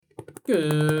Good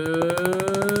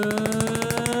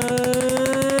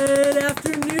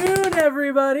afternoon,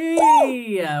 everybody.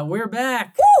 We're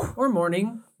back. Woo! Or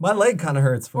morning. My leg kind of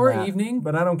hurts from or that, evening.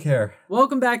 but I don't care.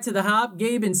 Welcome back to The Hop.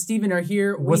 Gabe and Steven are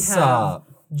here. What's we have up?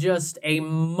 Just a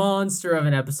monster of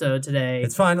an episode today.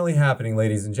 It's finally happening,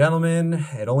 ladies and gentlemen.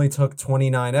 It only took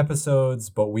 29 episodes,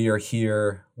 but we are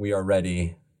here, we are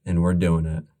ready, and we're doing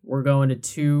it. We're going to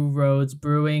Two Roads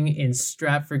Brewing in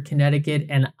Stratford, Connecticut,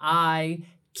 and I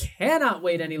cannot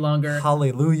wait any longer.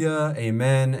 Hallelujah,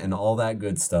 amen, and all that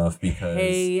good stuff because...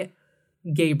 Hey,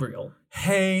 Gabriel.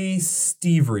 Hey,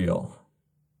 Steve Real.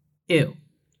 Ew.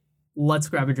 Let's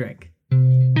grab a drink.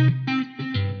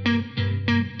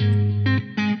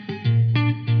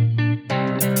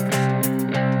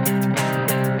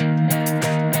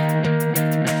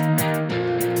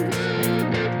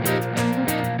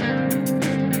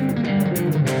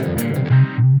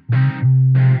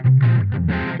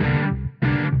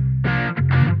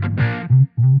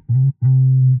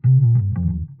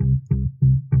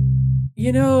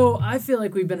 You know, I feel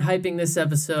like we've been hyping this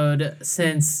episode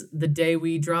since the day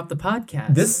we dropped the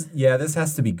podcast. This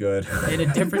has to be good. In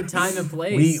a different time and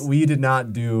place. We did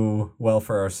not do well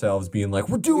for ourselves being like,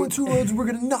 we're doing Two Roads, we're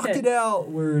going to knock it out.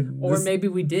 Maybe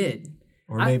we did.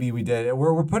 Maybe we did.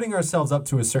 We're putting ourselves up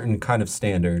to a certain kind of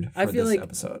standard for this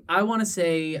episode. I want to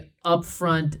say up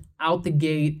front, out the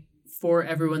gate, for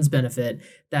everyone's benefit,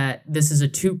 that this is a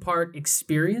two-part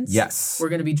experience. Yes. We're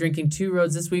going to be drinking Two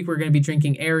Roads this week. We're going to be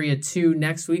drinking Area 2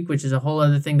 next week, which is a whole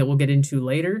other thing that we'll get into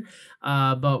later.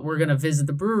 But we're going to visit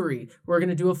the brewery. We're going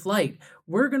to do a flight.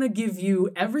 We're going to give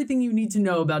you everything you need to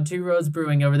know about Two Roads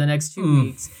Brewing over the next 2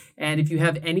 weeks. And if you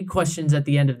have any questions at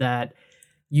the end of that,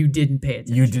 you didn't pay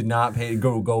attention. You did not pay.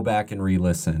 Go back and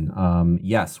re-listen.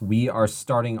 Yes, we are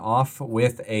starting off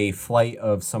with a flight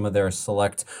of some of their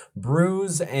select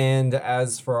brews. And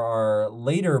as for our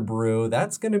later brew,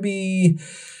 that's going to be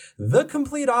the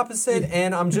complete opposite.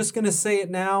 And I'm just going to say it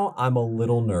now. I'm a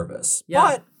little nervous.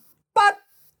 Yeah. But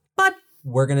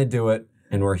we're going to do it.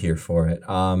 And we're here for it.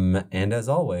 And as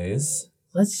always...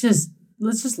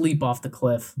 Let's just leap off the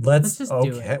cliff. Let's just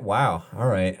do it. Wow. All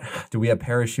right. Do we have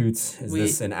parachutes? Is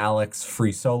this an Alex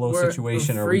free solo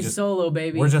situation? We're free solo,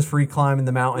 baby. We're just free climbing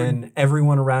the mountain.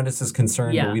 Everyone around us is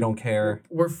concerned, but we don't care.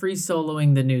 We're free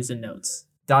soloing the news and notes.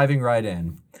 Diving right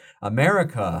in.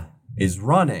 America is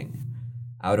running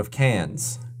out of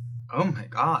cans. Oh my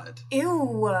God.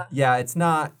 Ew. Yeah, it's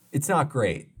not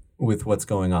great with what's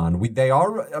going on.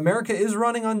 America is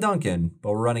running on Dunkin',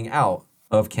 but we're running out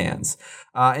of cans.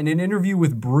 In an interview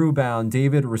with Brewbound,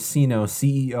 David Racino,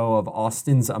 CEO of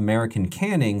Austin's American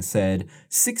Canning, said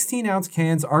 16-ounce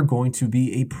cans are going to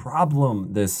be a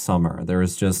problem this summer. There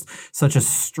is just such a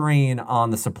strain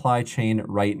on the supply chain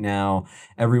right now.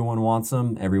 Everyone wants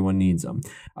them. Everyone needs them.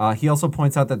 He also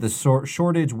points out that the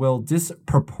shortage will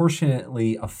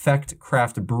disproportionately affect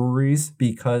craft breweries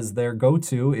because their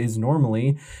go-to is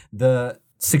normally the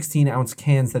 16-ounce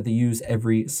cans that they use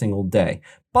every single day.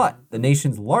 But the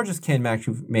nation's largest can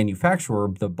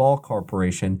manufacturer, the Ball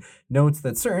Corporation, notes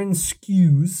that certain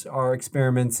SKUs are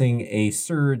experiencing a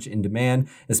surge in demand,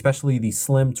 especially the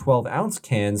slim 12-ounce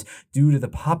cans, due to the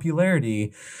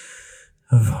popularity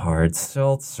of hard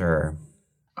seltzer.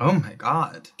 Oh my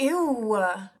God. Ew.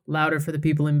 Louder for the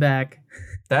people in back.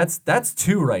 That's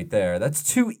two right there. That's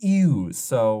two ews.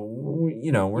 So,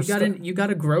 you know, you got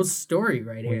a gross story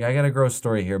right here. I got a gross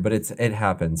story here, but it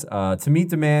happens. To meet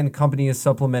demand, company is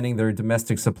supplementing their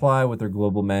domestic supply with their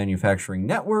global manufacturing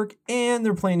network, and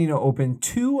they're planning to open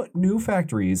 2 new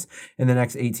factories in the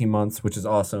next 18 months, which is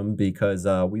awesome because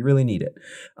we really need it.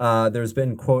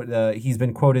 He's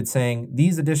been quoted saying,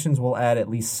 these additions will add at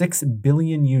least 6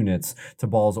 billion units to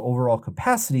Ball's overall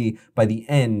capacity by the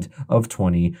end of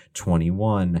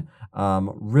 2021.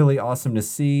 Really awesome to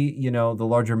see. You know, the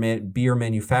larger beer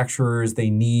manufacturers, they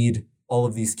need all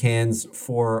of these cans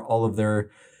for all of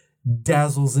their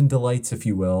dazzles and delights, if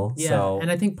you will. Yeah, and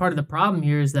I think part of the problem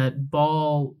here is that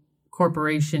Ball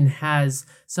Corporation has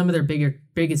some of their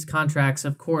biggest contracts,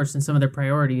 of course, and some of their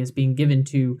priority is being given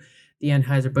to the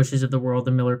Anheuser-Busch's of the world,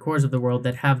 the Miller Coors of the world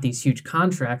that have these huge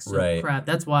contracts. So right.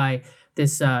 That's why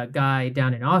this guy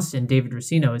down in Austin, David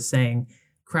Racino, is saying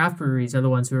craft breweries are the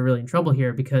ones who are really in trouble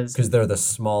here because they're the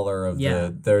smaller of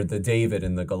they're the David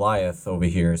and the Goliath over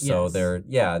here. So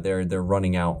they're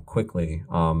running out quickly.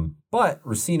 But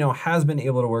Racino has been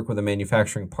able to work with a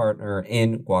manufacturing partner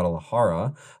in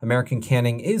Guadalajara. American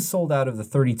Canning is sold out of the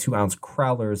 32-ounce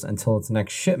crowlers until its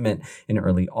next shipment in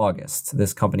early August.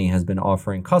 This company has been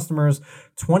offering customers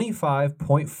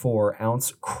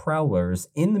 25.4-ounce crowlers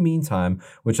in the meantime,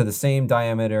 which are the same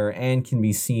diameter and can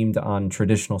be seamed on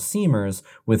traditional seamers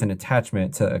with an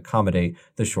attachment to accommodate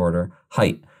the shorter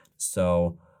height.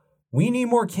 So we need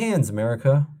more cans,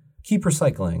 America. Keep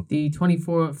recycling. The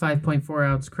 5.4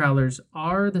 ounce crowlers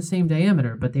are the same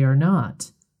diameter, but they are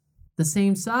not the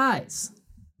same size.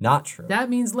 Not true. That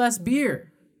means less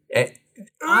beer.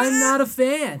 I'm not a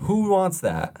fan. Who wants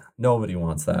that? Nobody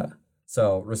wants that.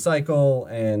 So recycle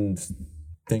and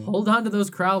hold on to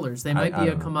those crowlers. They might be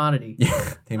a commodity.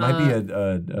 Yeah, they might be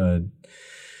a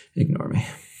ignore me.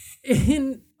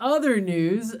 In other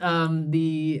news,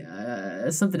 something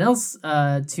else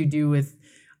to do with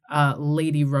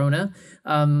Lady Rona.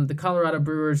 The Colorado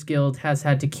Brewers Guild has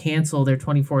had to cancel their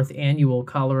 24th annual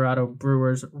Colorado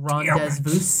Brewers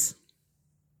Rendezvous.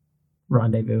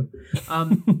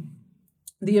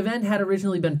 The event had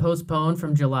originally been postponed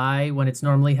from July, when it's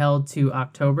normally held, to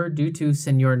October due to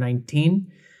Senior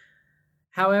 19.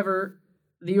 However,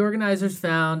 the organizers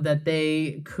found that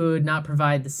they could not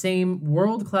provide the same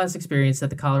world-class experience that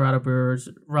the Colorado Brewers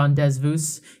Rendezvous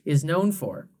is known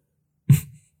for.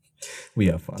 We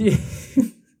have fun.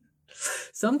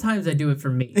 Sometimes I do it for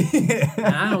me.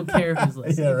 And I don't care who's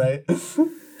listening. Yeah,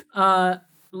 right.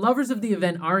 Lovers of the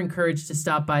event are encouraged to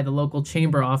stop by the local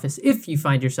chamber office if you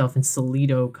find yourself in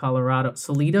Salida, Colorado,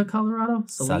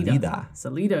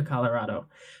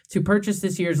 to purchase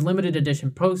this year's limited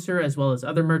edition poster as well as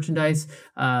other merchandise.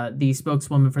 The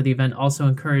spokeswoman for the event also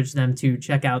encouraged them to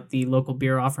check out the local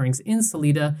beer offerings in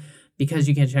Salida, because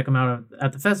you can check them out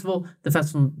at the festival. The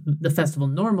festival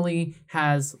normally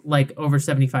has like over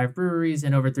 75 breweries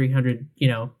and over 300,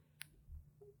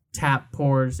 tap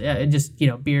pours, just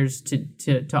beers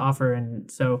to offer.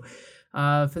 And so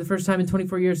for the first time in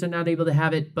 24 years, they're not able to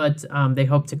have it, but they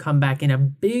hope to come back in a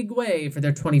big way for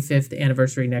their 25th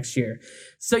anniversary next year.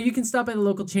 So you can stop by the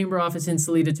local chamber office in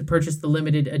Salida to purchase the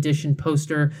limited edition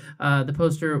poster. The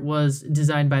poster was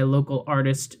designed by local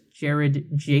artist Jared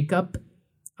Jacob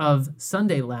of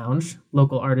Sunday Lounge,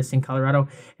 local artist in Colorado.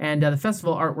 And the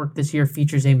festival artwork this year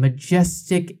features a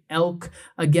majestic elk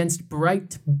against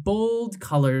bright, bold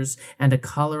colors and a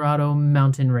Colorado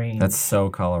mountain range. That's so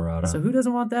Colorado. So who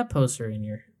doesn't want that poster in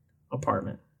your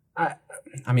apartment? I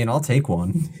mean, I'll take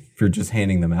one if you're just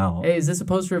handing them out. Hey, is this a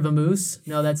poster of a moose?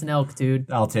 No, that's an elk, dude.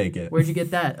 I'll take it. Where'd you get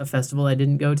that? A festival I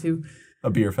didn't go to? A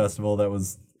beer festival that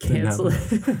was canceled.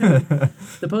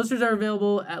 The posters are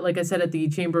available at, like I said, at the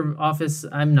chamber office.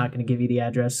 I'm not going to give you the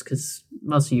address because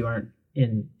most of you aren't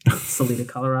in Salida,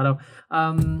 Colorado.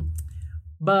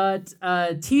 But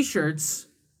t-shirts,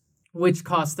 which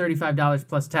cost $35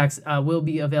 plus tax, will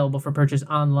be available for purchase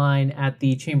online at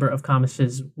the Chamber of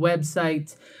Commerce's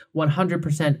website.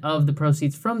 100% of the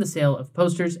proceeds from the sale of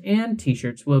posters and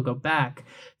t-shirts will go back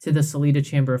to the Salida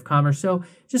Chamber of Commerce. So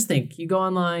just think, you go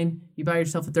online, you buy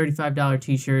yourself a $35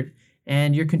 t-shirt,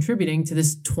 and you're contributing to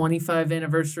this 25th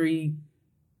anniversary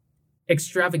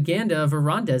extravaganza of a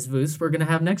rendezvous we're going to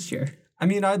have next year. I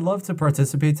mean, I'd love to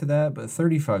participate to that, but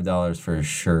 $35 for a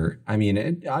shirt. I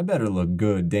mean, I better look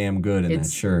good, damn good in that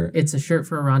shirt. It's a shirt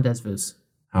for a rendezvous.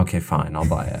 Okay, fine. I'll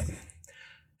buy it.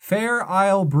 Fair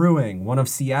Isle Brewing, one of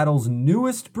Seattle's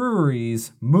newest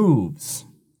breweries, moves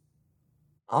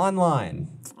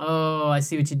online. Oh, I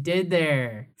see what you did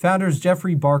there. Founders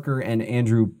Jeffrey Barker and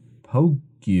Andrew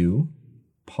Pogge.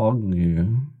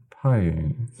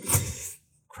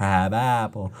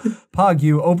 Crabapple.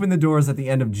 Pogge opened the doors at the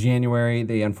end of January.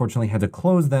 They unfortunately had to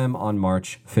close them on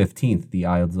March 15th, the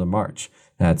Ides of March.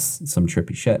 That's some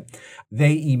trippy shit.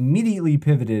 They immediately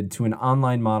pivoted to an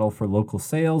online model for local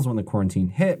sales when the quarantine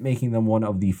hit, making them one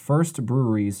of the first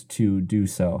breweries to do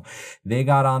so. They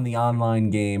got on the online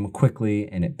game quickly,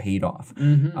 and it paid off.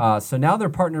 So now they're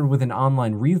partnered with an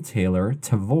online retailer,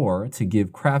 Tavour, to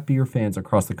give craft beer fans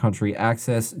across the country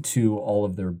access to all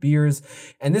of their beers.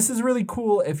 And this is really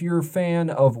cool if you're a fan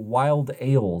of wild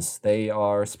ales. They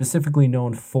are specifically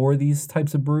known for these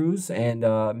types of brews, and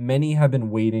many have been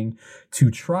waiting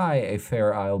to try a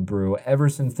Fair Isle brew ever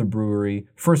since the brewery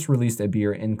first released a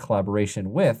beer in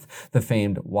collaboration with the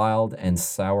famed wild and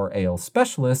sour ale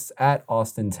specialists at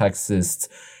Austin, Texas,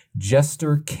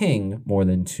 Jester King more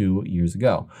than 2 years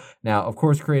ago. Now, of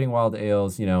course, creating wild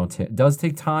ales, does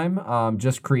take time.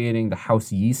 Just creating the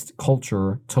house yeast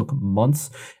culture took months,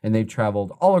 and they've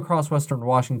traveled all across Western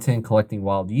Washington collecting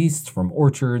wild yeasts from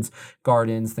orchards,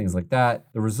 gardens, things like that.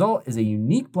 The result is a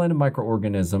unique blend of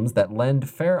microorganisms that lend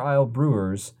Fair Isle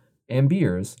brewers and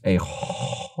beers a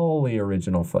wholly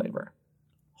original flavor.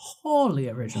 Wholly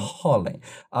original. Wholly.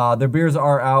 Their beers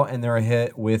are out and they're a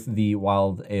hit with the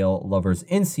wild ale lovers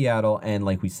in Seattle. And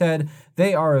like we said,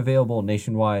 they are available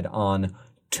nationwide on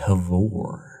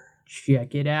Tavour.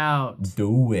 Check it out.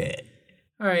 Do it.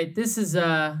 All right, this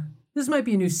might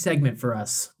be a new segment for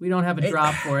us. We don't have a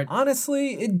drop for it.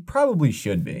 Honestly, it probably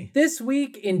should be. This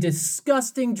week in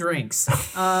disgusting drinks.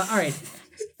 All right,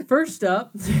 first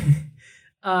up,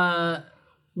 I'm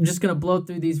just gonna blow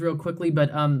through these real quickly,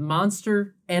 but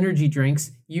Monster energy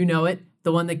drinks. You know it,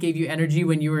 the one that gave you energy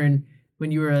when you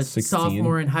were a 16.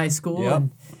 sophomore in high school, Yep.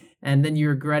 and then you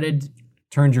regretted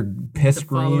Turned your piss the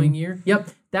green. following year. Yep,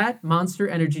 that Monster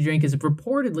energy drink is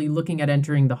reportedly looking at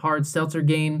entering the hard seltzer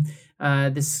game.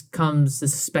 This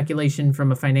is speculation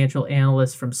from a financial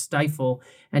analyst from Stifel,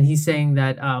 and he's saying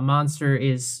that Monster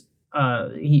is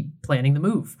planning the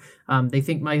move. They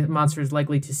think Monster is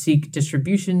likely to seek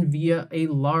distribution via a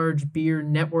large beer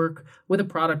network with a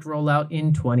product rollout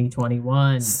in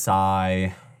 2021.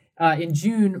 Sigh. In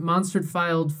June, Monster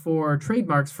filed for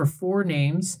trademarks for 4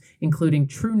 names, including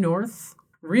True North,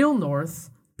 Real North,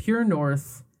 Pure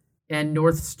North, and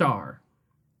North Star.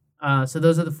 So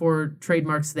those are the 4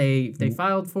 trademarks they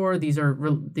filed for. These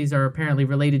are apparently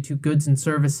related to goods and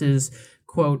services.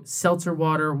 Quote, seltzer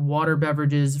water, water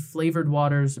beverages, flavored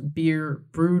waters, beer,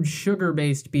 brewed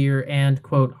sugar-based beer, and,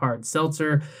 quote, hard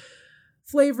seltzer,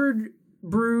 flavored,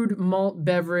 brewed malt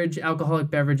beverage, alcoholic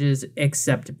beverages,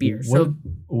 except beer.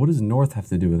 What does North have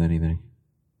to do with anything?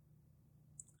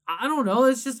 I don't know.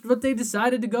 It's just what they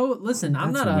decided to go. Listen,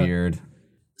 I'm That's not weird.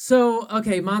 So,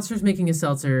 okay, Monster's making a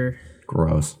seltzer.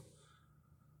 Gross.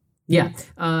 Yeah.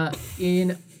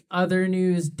 In other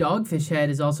news, Dogfish Head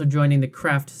is also joining the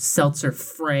craft seltzer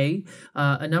fray.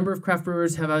 A number of craft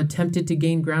brewers have attempted to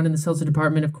gain ground in the seltzer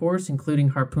department, of course, including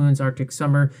Harpoon's Arctic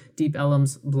Summer, Deep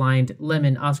Ellum's Blind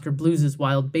Lemon, Oscar Blues'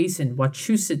 Wild Basin,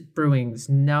 Wachusett Brewing's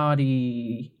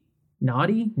Naughty? Nah.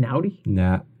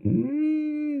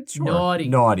 Sure.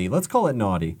 Naughty. Let's call it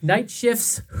naughty. Night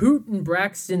Shift's Hoot and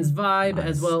Braxton's Vibe,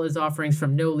 as well as offerings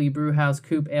from No Lee Brewhouse,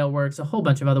 Coop Ale Works, a whole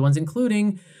bunch of other ones,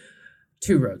 including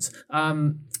Two Roads.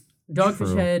 Dogfish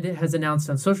True. Head has announced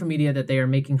on social media that they are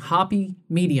making Hoppy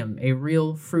Medium, a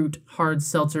real fruit hard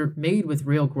seltzer made with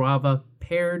real guava,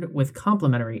 paired with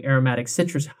complementary aromatic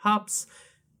citra hops.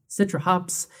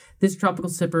 This tropical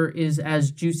sipper is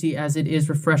as juicy as it is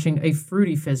refreshing, a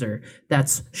fruity fizzer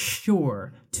that's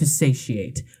sure to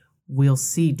satiate. We'll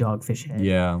see, Dogfish Head.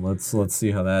 Yeah, let's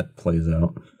see how that plays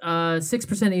out. 6%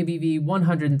 ABV,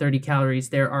 130 calories.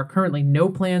 There are currently no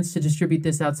plans to distribute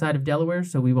this outside of Delaware,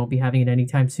 so we won't be having it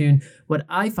anytime soon. What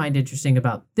I find interesting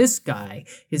about this guy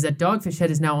is that Dogfish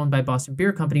Head is now owned by Boston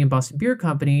Beer Company, and Boston Beer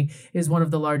Company is one of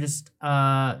the largest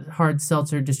hard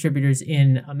seltzer distributors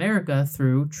in America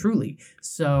through Truly.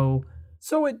 So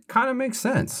it kind of makes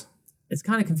sense. it's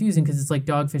kind of confusing because it's like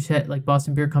Dogfish Head, like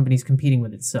Boston Beer Company's competing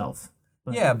with itself.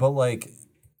 But Yeah, but like,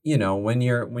 when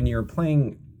you're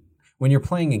playing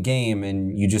a game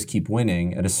and you just keep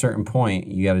winning, at a certain point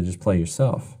you got to just play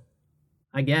yourself.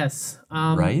 I guess.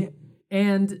 Right?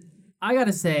 And I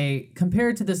gotta say,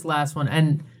 compared to this last one,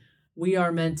 and we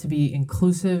are meant to be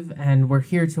inclusive and we're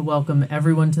here to welcome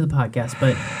everyone to the podcast,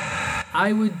 but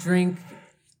I would drink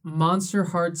Monster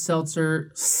Hard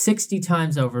Seltzer 60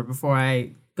 times over before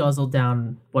I guzzle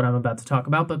down what I'm about to talk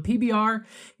about. But PBR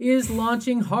is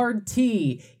launching hard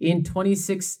tea in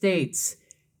 26 states.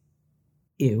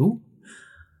 Ew.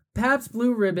 Pabst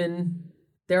Blue Ribbon,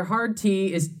 their hard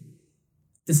tea is...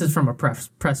 This is from a press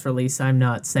release. I'm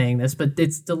not saying this, but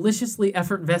it's deliciously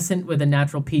effervescent with a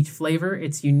natural peach flavor.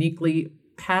 It's uniquely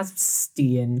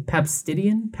Pabstian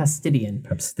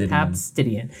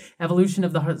evolution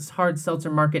of the hard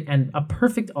seltzer market and a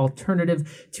perfect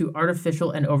alternative to artificial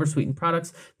and oversweetened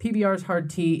products. PBR's hard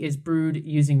tea is brewed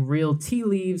using real tea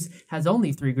leaves, has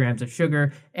only 3 grams of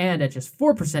sugar, and at just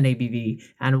 4% ABV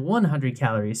and 100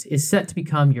 calories is set to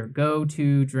become your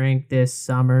go-to drink this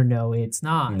summer. No, it's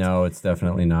not. No, it's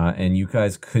definitely not. And you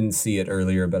guys couldn't see it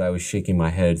earlier, but I was shaking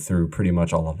my head through pretty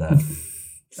much all of that.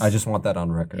 I just want that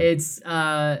on record. It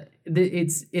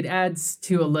adds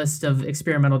to a list of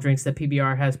experimental drinks that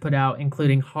PBR has put out,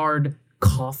 including hard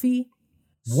coffee,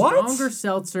 stronger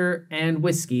seltzer, and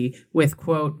whiskey with,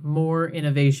 quote, more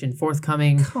innovation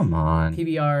forthcoming. Come on.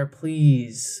 PBR,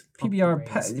 please.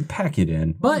 PBR, pack it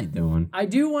in. What are you doing? I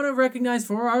do want to recognize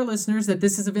for our listeners that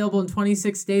this is available in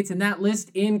 26 states, and that list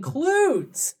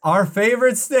includes our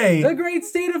favorite state, the great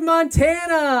state of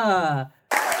Montana.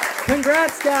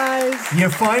 Congrats, guys. You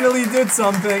finally did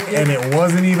something, and it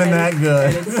wasn't even that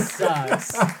good. And it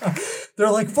sucks. They're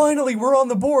like, finally, we're on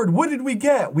the board. What did we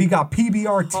get? We got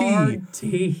PBR tea. Hard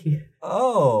tea.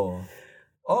 Oh,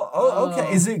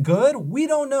 okay. Is it good? We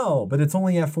don't know, but it's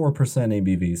only at 4%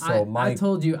 ABV. So I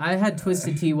told you, I had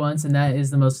twisted tea once, and that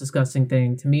is the most disgusting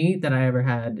thing to me that I ever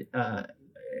had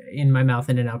in my mouth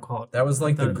in an alcoholic. That was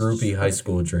like the groupie high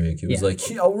school drink. It was like,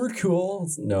 yeah, we're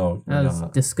cool. No, that was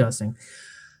disgusting.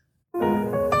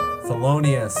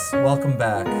 Thelonious, welcome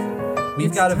back.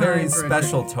 We've got a very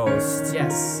special toast.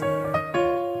 Yes.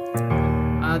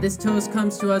 This toast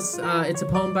comes to us. It's a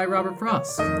poem by Robert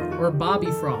Frost, or Bobby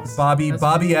Frost. Bobby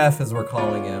F, as we're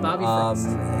calling him. Bobby Frost.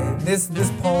 This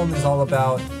poem is all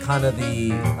about kind of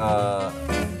the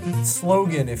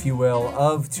slogan, if you will,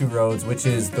 of Two Roads, which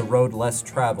is the road less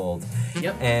traveled.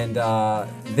 Yep. And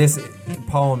this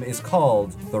poem is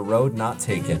called The Road Not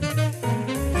Taken.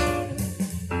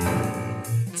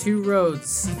 Two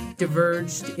roads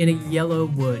diverged in a yellow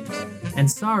wood, and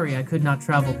sorry I could not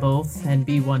travel both and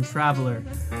be one traveler.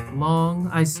 Long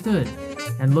I stood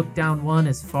and looked down one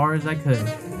as far as I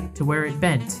could, to where it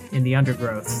bent in the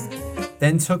undergrowth.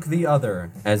 Then took the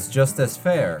other as just as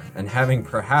fair, and having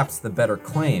perhaps the better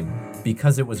claim,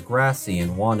 because it was grassy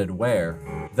and wanted wear,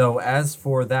 though as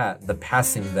for that the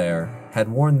passing there had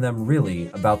warned them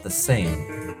really about the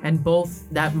same. And both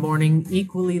that morning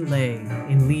equally lay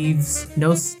in leaves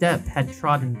no step had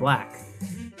trodden black.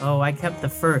 Oh, I kept the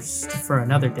first for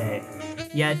another day.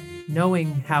 Yet,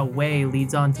 knowing how way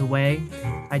leads on to way,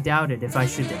 I doubted if I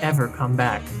should ever come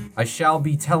back. I shall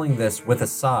be telling this with a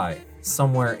sigh,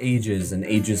 somewhere ages and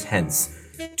ages hence.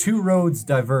 Two roads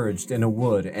diverged in a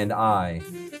wood, and I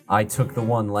took the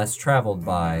one less traveled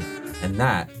by, and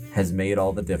that has made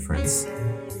all the difference.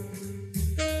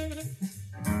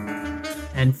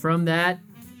 And from that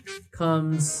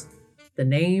comes the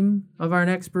name of our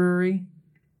next brewery.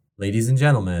 Ladies and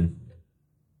gentlemen,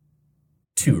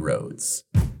 Two Roads.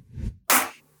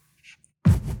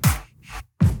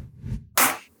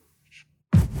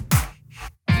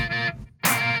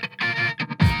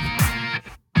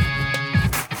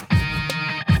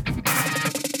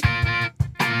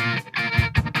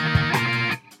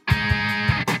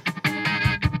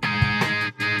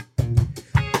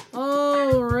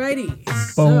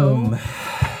 Boom. So,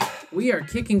 we are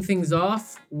kicking things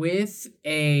off with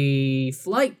a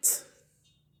flight.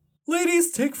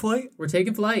 Ladies, take flight. We're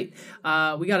taking flight.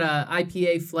 We got a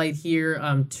IPA flight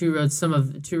here. Two Roads, some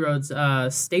of Two Roads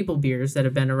staple beers that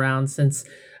have been around since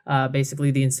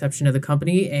basically the inception of the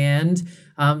company, and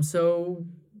so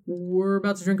we're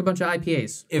about to drink a bunch of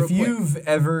IPAs. If you've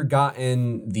ever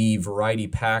gotten the variety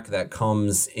pack that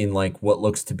comes in like what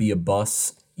looks to be a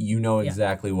bus, you know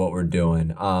exactly what we're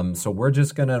doing. So we're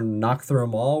just going to knock through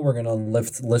them all. We're going to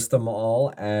list them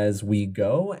all as we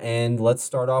go. And let's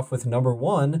start off with number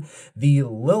 1, the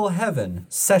Lil Heaven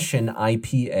Session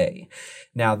IPA.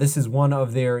 Now, this is one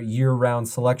of their year-round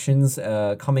selections,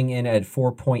 coming in at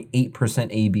 4.8%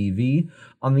 ABV.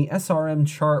 On the SRM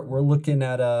chart, we're looking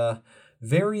at a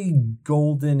very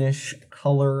goldenish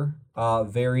color,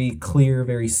 very clear,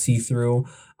 very see-through.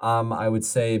 I would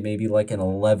say maybe like an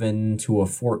 11 to a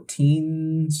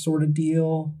 14 sort of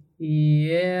deal.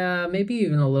 Yeah, maybe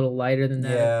even a little lighter than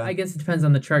that. Yeah. I guess it depends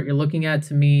on the chart you're looking at.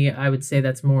 To me, I would say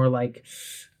that's more like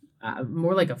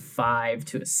a 5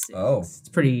 to a 6. Oh. It's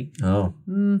pretty... Oh.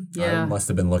 Yeah. I must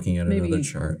have been looking at another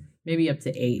chart. Maybe up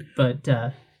to 8, but...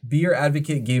 Beer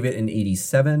Advocate gave it an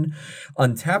 87.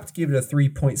 Untapped gave it a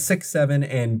 3.67.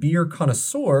 And Beer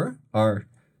Connoisseur,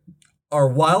 our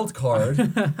wild card,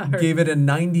 gave it a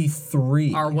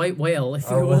 93. Our white whale, if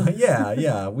you will.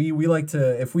 Yeah. We like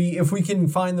to, if we can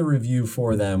find the review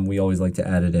for them, we always like to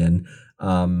add it in.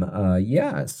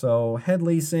 So head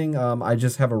lacing, I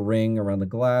just have a ring around the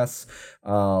glass,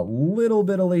 little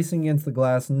bit of lacing against the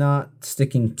glass, not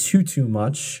sticking too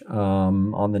much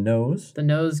on the nose. The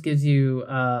nose gives you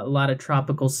a lot of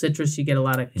tropical citrus. You get a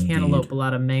lot of cantaloupe, a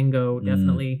lot of mango,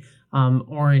 definitely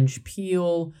orange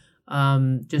peel.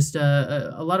 Just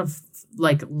a lot of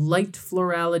like light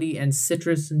florality and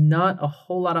citrus, not a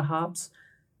whole lot of hops.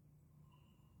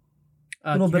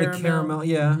 A little bit of caramel,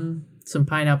 yeah. Some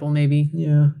pineapple, maybe.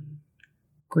 Yeah.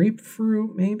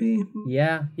 Grapefruit, maybe.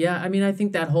 Yeah. I mean, I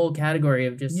think that whole category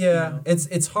of just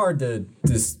it's hard to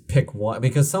just pick one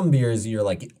because some beers you're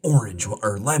like orange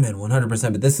or lemon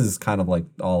 100%, but this is kind of like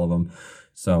all of them.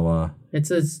 So it's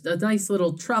a nice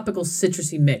little tropical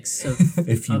citrusy mix of,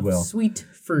 if you will, sweet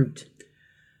fruit.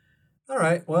 All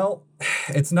right. Well,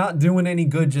 it's not doing any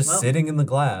good just sitting in the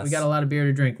glass. We got a lot of beer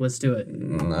to drink. Let's do it.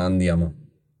 Andiamo.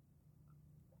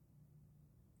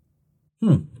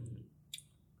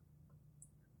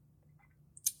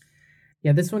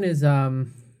 Yeah, this one is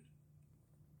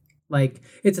Like,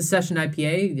 it's a session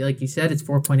IPA. Like you said, it's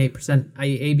 4.8%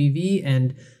 ABV.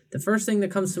 And the first thing that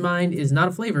comes to mind is not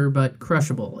a flavor, but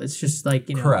crushable. It's just like,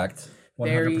 Correct. 100%.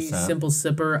 very simple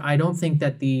sipper. I don't think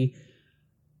that the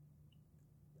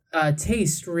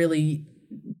taste really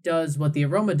does what the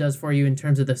aroma does for you in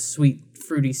terms of the sweet,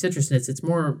 fruity citrusness. It's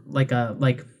more like a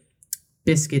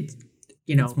biscuit,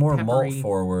 It's more peppery. malt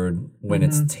forward when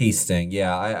it's tasting.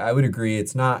 Yeah, I would agree.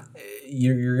 It's not,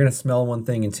 you're going to smell one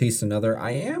thing and taste another.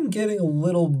 I am getting a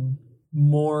little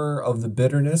more of the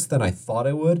bitterness than I thought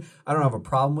I would. I don't have a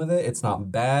problem with it. It's not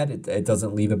bad. It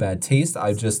doesn't leave a bad taste.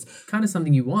 I just... kind of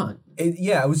something you want.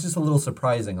 It was just a little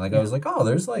surprising. Like, I was like, oh,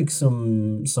 there's like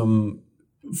some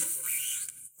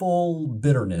full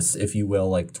bitterness, if you will,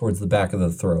 like towards the back of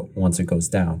the throat once it goes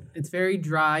down. It's very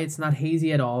dry. It's not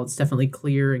hazy at all. It's definitely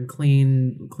clear and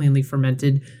cleanly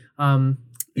fermented.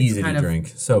 Easy to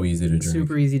drink. So easy to drink.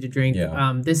 Super easy to drink.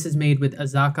 Yeah. This is made with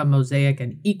Azaka, Mosaic,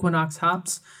 and Equinox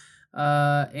hops.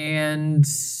 And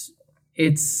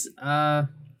it's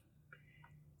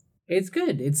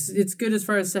good. It's good as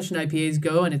far as session IPAs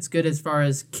go, and it's good as far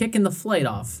as kicking the flight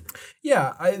off.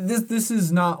 Yeah, this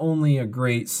is not only a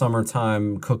great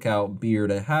summertime cookout beer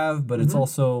to have, but it's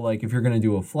also like if you're going to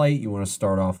do a flight, you want to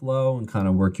start off low and kind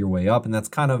of work your way up. And that's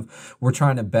kind of, we're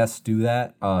trying to best do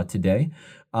that today.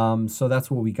 So that's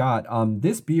what we got.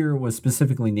 This beer was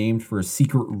specifically named for a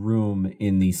secret room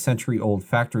in the century-old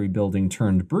factory building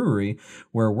turned brewery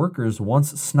where workers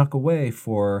once snuck away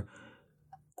for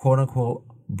quote-unquote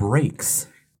breaks.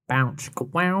 Bounce.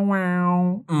 Wow,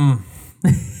 wow.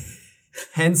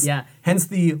 Hence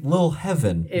the Little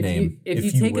Heaven name. If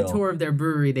you take a tour of their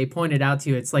brewery, they point it out to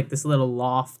you. It's like this little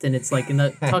loft, and it's like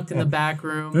tucked in the back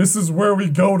room. This is where we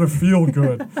go to feel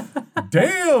good.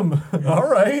 Damn. All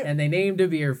right. And they named a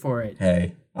beer for it.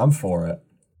 Hey, I'm for it.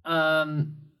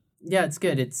 Yeah, it's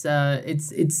good. It's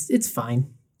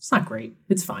fine. It's not great.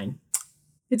 It's fine.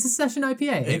 It's a session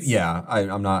IPA.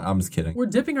 I'm just kidding. We're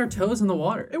dipping our toes in the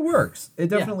water. It works. It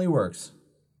definitely works.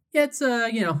 Yeah, it's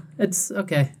it's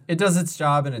okay. It does its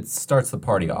job and it starts the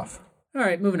party off. All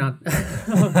right, moving on.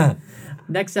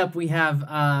 Next up, we have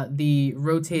the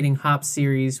rotating hop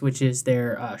series, which is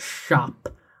their shop,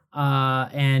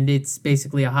 and it's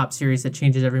basically a hop series that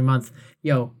changes every month.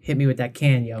 Yo, hit me with that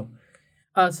can, yo.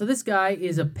 So this guy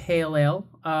is a pale ale.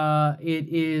 It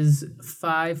is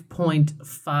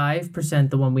 5.5%,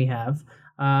 the one we have.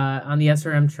 On the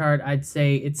SRM chart, I'd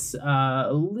say it's a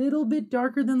little bit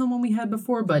darker than the one we had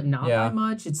before, but not by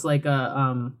much. It's like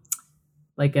a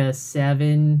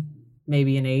 7,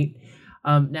 maybe an 8.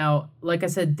 Now, like I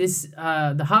said, this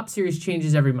the hop series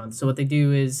changes every month. So what they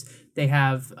do is they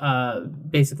have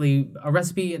basically a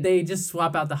recipe. They just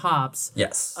swap out the hops.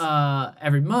 Yes.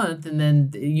 Every month, and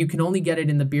then you can only get it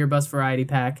in the Beer Bus Variety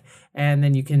Pack, and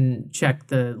then you can check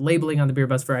the labeling on the Beer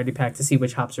Bus Variety Pack to see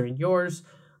which hops are in yours.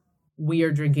 We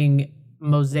are drinking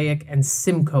Mosaic and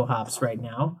Simcoe hops right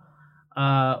now,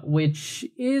 which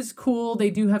is cool.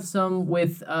 They do have some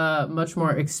with much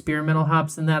more experimental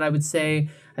hops than that, I would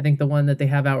say. I think the one that they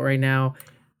have out right now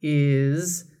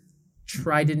is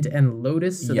Trident and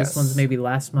Lotus. So this one's maybe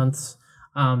last month's.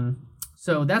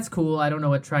 So that's cool. I don't know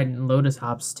what Trident and Lotus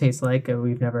hops taste like.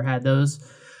 We've never had those.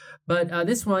 But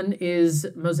this one is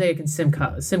Mosaic and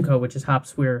Simcoe, which is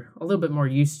hops we're a little bit more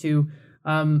used to.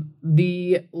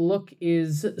 The look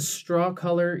is straw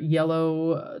color,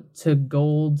 yellow to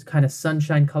gold, kind of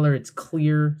sunshine color. It's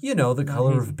clear. You know, the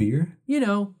color hazy. of beer.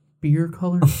 Beer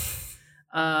color.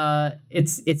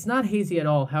 It's not hazy at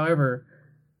all. However,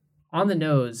 on the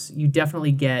nose, you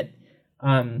definitely get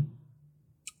that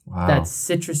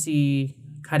citrusy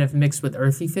kind of mixed with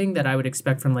earthy thing that I would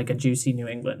expect from like a juicy New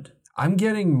England. I'm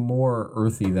getting more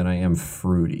earthy than I am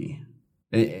fruity.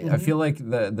 I feel like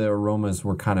the aromas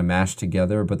were kind of mashed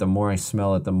together, but the more I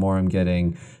smell it, the more I'm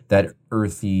getting that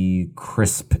earthy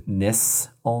crispness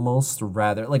almost,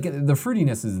 rather. Like the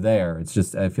fruitiness is there. It's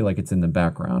just, I feel like it's in the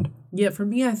background. Yeah, for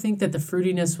me, I think that the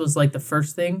fruitiness was like the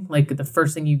first thing. Like the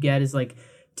first thing you get is like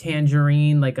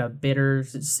tangerine, like a bitter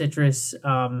citrus,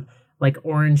 like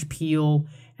orange peel.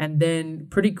 And then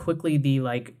pretty quickly the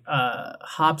like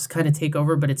hops kind of take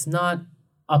over, but it's not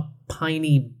a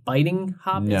piney biting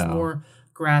hop. No. It's more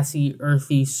grassy,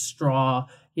 earthy, straw,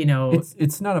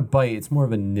 It's not a bite, it's more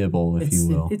of a nibble, if you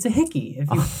will. It's a hickey.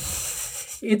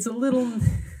 It's a little...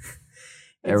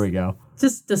 There we go.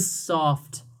 Just the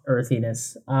soft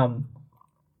earthiness.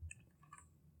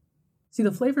 See,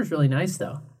 the flavor's really nice,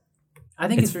 though. I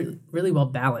think it's really well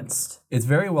balanced. It's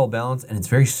very well balanced, and it's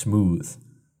very smooth.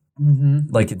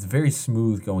 Mm-hmm. Like, it's very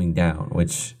smooth going down,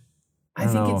 which I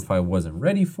don't know if I wasn't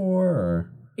ready for,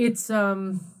 or... It's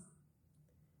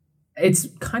It's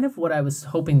kind of what I was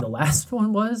hoping the last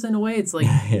one was in a way. It's like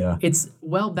Yeah. it's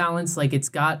well balanced. Like it's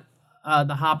got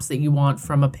the hops that you want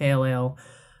from a pale ale,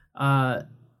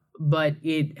 but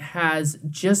it has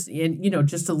just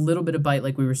just a little bit of bite,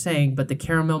 like we were saying. But the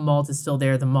caramel malt is still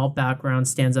there. The malt background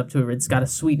stands up to it. It's got a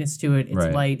sweetness to it. It's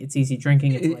Right. light. It's easy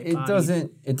drinking. It's light It bodied.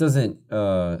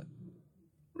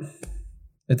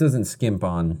 doesn't skimp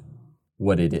on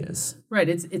what it is. Right.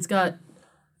 It's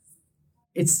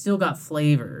still got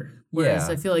flavor. Whereas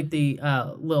Yeah. I feel like the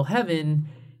Lil Heaven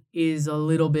is a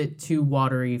little bit too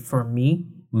watery for me.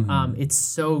 It's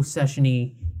so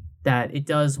sessiony that it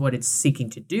does what it's seeking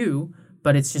to do,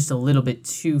 but it's just a little bit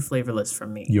too flavorless for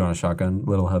me. You want a shotgun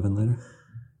Little Heaven later?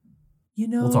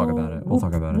 We'll talk about it. We'll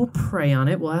talk about it. We'll pray on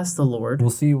it. We'll ask the Lord. We'll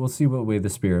see what way the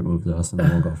spirit moves us, and then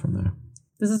we'll go from there.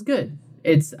 This is good.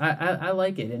 I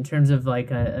like it in terms of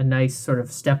like a nice sort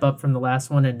of step up from the last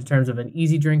one, and in terms of an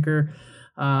easy drinker.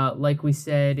 Like we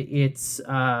said, it's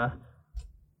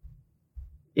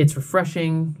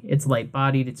refreshing. It's light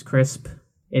bodied. It's crisp.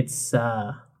 It's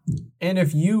And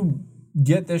if you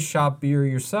get this shop beer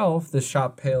yourself, this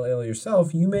shop pale ale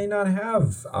yourself, you may not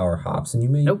have our hops, and you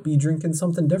may be drinking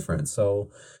something different. So,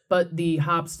 but the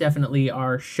hops definitely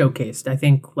are showcased. I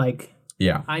think like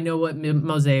yeah, I know what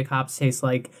Mosaic hops taste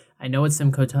like. I know what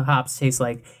Simcoe hops taste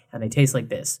like, and they taste like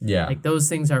this. Yeah, like those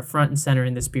things are front and center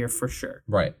in this beer for sure.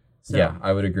 Right. So. Yeah,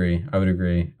 I would agree.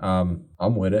 I'm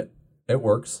with it. It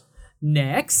works.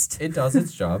 Next. It does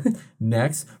its job.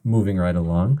 Next, moving right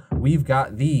along, we've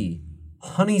got the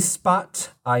Honey Spot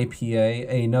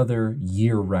IPA, another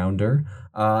year-rounder.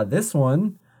 This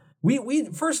one, we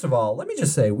first of all, let me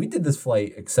just say, we did this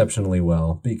flight exceptionally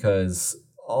well because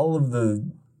all of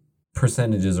the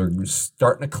percentages are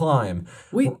starting to climb.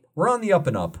 We're on the up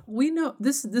and up. We know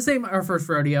this ain't our first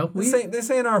rodeo.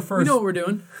 This ain't our first. We know what we're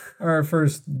doing. Our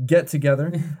first get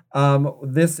together.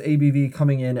 This ABV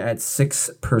coming in at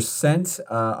 6%,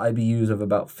 IBUs of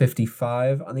about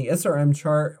 55. On the SRM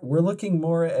chart, we're looking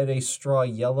more at a straw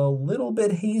yellow, little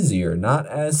bit hazier, not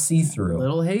as see-through. A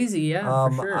little hazy, yeah,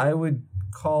 for sure. I would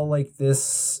call like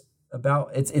this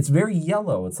about it's very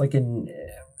yellow. It's like an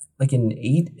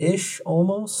 8-ish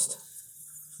almost.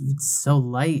 It's so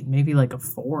light, maybe like a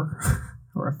 4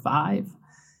 or a 5.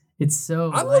 It's so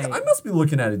light. I must be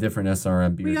looking at a different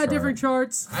SRM beer We got chart. different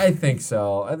charts. I think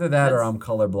so. Either that or I'm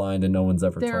colorblind and no one's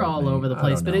ever told me. They're all over the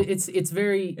place, but it's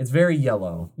very... It's very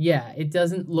yellow. Yeah, it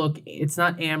doesn't look... It's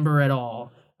not amber at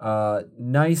all.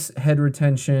 Nice head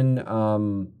retention,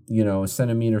 a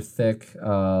centimeter thick,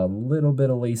 little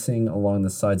bit of lacing along the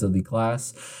sides of the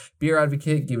glass. Beer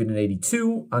Advocate gave it an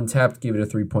 82. Untapped gave it a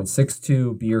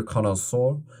 3.62. Beer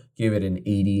Connoisseur gave it an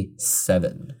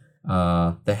 87.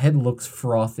 The head looks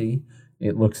frothy.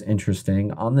 It looks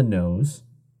interesting. On the nose,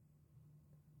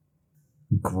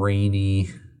 grainy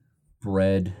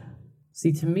bread.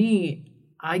 See, to me,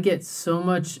 I get so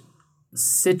much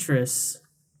citrus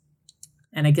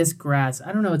and I guess grass.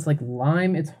 I don't know. It's like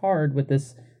lime. It's hard with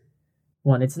this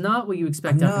one. It's not what you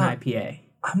expect of an IPA.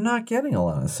 I'm not getting a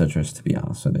lot of citrus, to be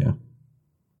honest with you.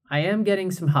 I am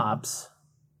getting some hops.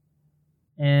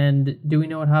 And do we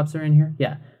know what hops are in here?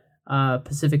 Yeah.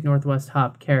 Pacific Northwest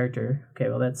hop character. Okay,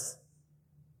 well that's...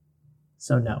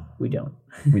 So no, we don't.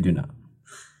 We do not.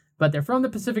 But they're from the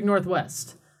Pacific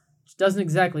Northwest, which doesn't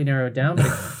exactly narrow it down. But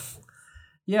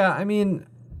yeah, I mean,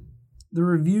 the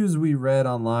reviews we read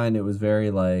online, it was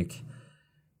very like,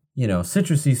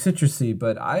 citrusy,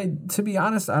 but to be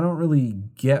honest, I don't really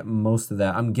get most of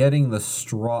that. I'm getting the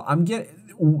straw.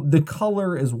 The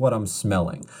color is what I'm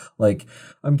smelling. Like,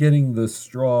 I'm getting the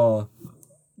straw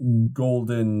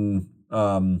golden,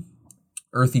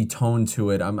 earthy tone to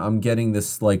it. I'm getting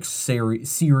this like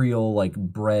cereal, like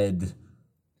bread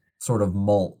sort of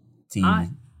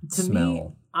malty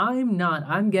smell.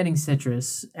 I'm getting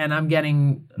citrus, and I'm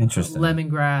getting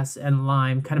lemongrass and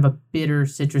lime, kind of a bitter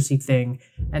citrusy thing.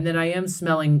 And then I am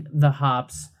smelling the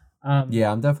hops. Yeah,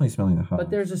 I'm definitely smelling the hops.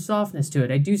 But there's a softness to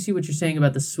it. I do see what you're saying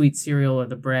about the sweet cereal or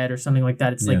the bread or something like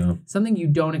that. It's like something you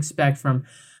don't expect from,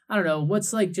 I don't know,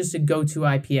 what's like just a go-to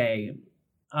IPA?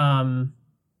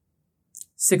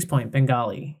 6 Point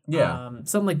Bengali. Yeah.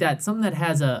 Something like that. Something that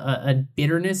has a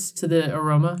bitterness to the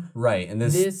aroma. Right, and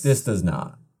this does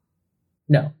not.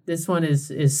 No, this one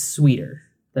is sweeter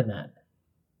than that.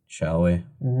 Shall we?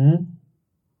 Mm-hmm.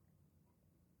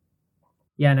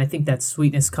 Yeah, and I think that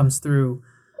sweetness comes through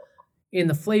in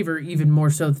the flavor even more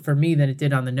so for me than it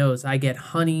did on the nose. I get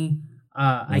honey.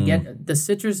 I get the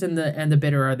citrus and the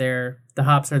bitter are there. The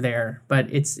hops are there, but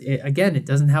it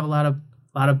doesn't have a lot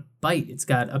of bite. It's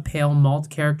got a pale malt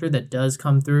character that does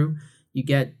come through. You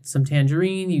get some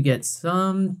tangerine. You get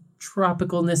some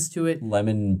tropicalness to it.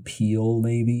 Lemon peel,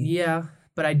 maybe? Yeah,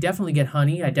 but I definitely get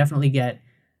honey. I definitely get...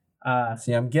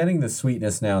 See, I'm getting the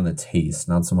sweetness now in the taste,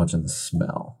 not so much in the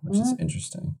smell, which is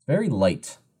interesting. Very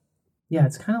light. Yeah,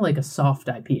 it's kind of like a soft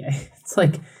IPA. It's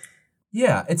like...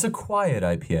 Yeah, it's a quiet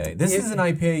IPA. This is an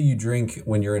IPA you drink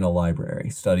when you're in a library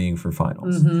studying for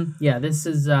finals. Mm-hmm. Yeah, this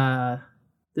is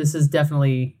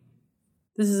definitely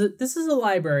this is a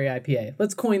library IPA.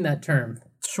 Let's coin that term.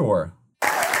 Sure.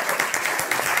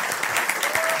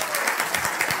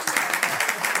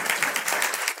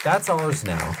 That's ours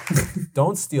now.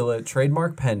 Don't steal it.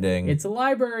 Trademark pending. It's a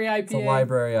library IPA. It's a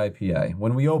library IPA.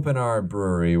 When we open our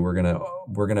brewery, we're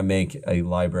gonna make a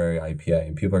library IPA,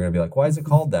 and people are gonna be like, "Why is it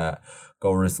called that?"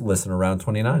 Go listen to Round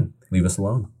 29. Leave us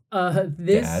alone.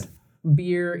 This Dad.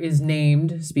 beer is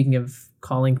named. Speaking of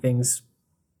calling things,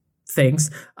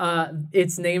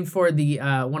 it's named for the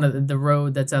one of the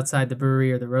road that's outside the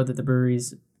brewery, or the road that the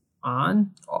brewery's on.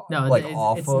 No, like it's,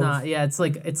 off it's of? not. Yeah, it's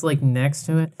like next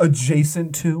to it.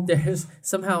 Adjacent to. There's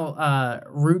somehow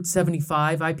Route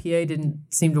 75 IPA didn't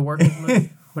seem to work as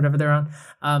much, whatever they're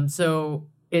on. So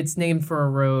it's named for a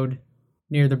road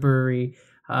near the brewery,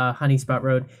 Honey Spot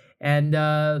Road. And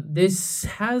this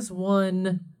has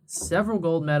won several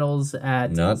gold medals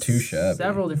at Not too shabby.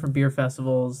 several different beer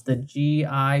festivals. The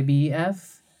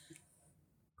GIBF.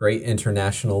 Great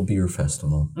International Beer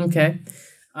Festival. Okay.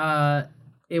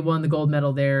 It won the gold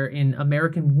medal there in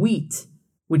American Wheat,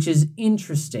 which is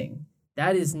interesting.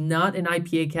 That is not an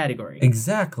IPA category.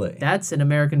 Exactly. That's an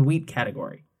American Wheat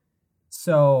category.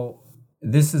 So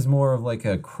this is more of like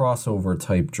a crossover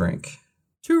type drink.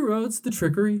 Two Roads, The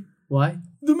Trickery. Why?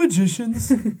 The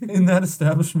magicians in that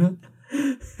establishment.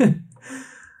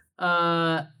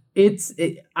 I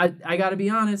gotta be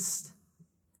honest,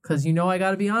 because I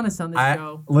gotta be honest on this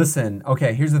show. Listen,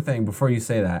 okay, here's the thing. Before you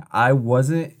say that, I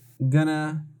wasn't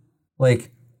gonna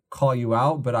call you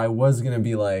out, but I was gonna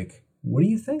be like, what do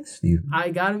you think, Steve?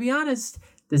 I gotta be honest.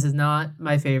 This is not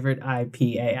my favorite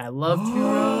IPA. I love Two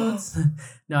Roads.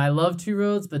 No, I love Two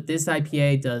Roads, but this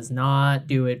IPA does not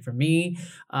do it for me.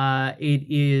 It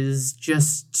is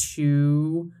just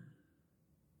too...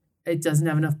 It doesn't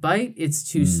have enough bite. It's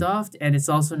too soft, and it's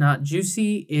also not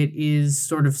juicy. It is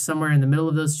sort of somewhere in the middle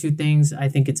of those two things. I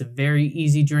think it's a very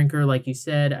easy drinker, like you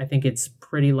said. I think it's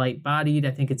pretty light-bodied.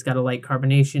 I think it's got a light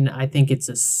carbonation. I think it's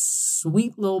a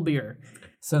sweet little beer.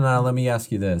 So now let me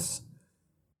ask you this.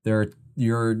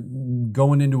 You're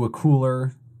going into a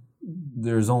cooler.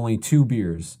 There's only two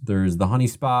beers. There's the Honey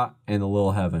Spot and the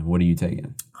Little Heaven. What are you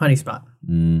taking? Honey Spot.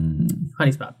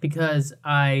 Honey Spot. Because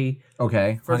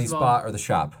Okay, Honey Spot or the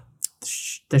shop?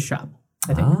 The shop,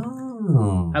 I think.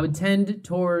 Oh. I would tend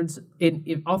towards,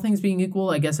 if all things being equal,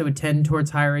 I guess I would tend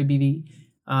towards higher ABV.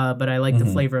 But I like the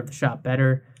flavor of the shop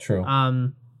better. True.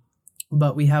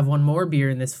 But we have one more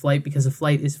beer in this flight because a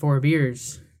flight is 4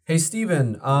 beers. Hey,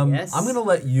 Steven, Yes? I'm going to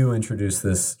let you introduce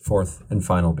this fourth and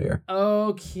final beer.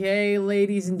 Okay,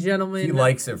 ladies and gentlemen. He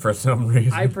likes it for some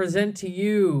reason. I present to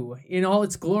you, in all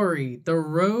its glory, the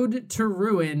Road to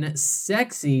Ruin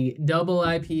Sexy Double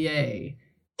IPA.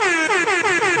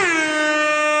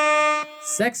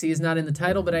 Sexy is not in the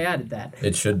title, but I added that.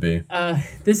 It should be.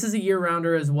 This is a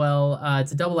year-rounder as well.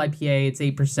 It's a double IPA. It's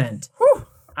 8%. Whew.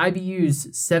 IBU's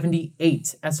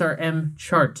 78. SRM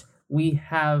chart. We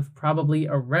have probably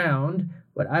around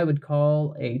what I would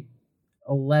call a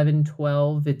 11,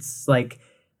 12. It's like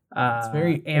It's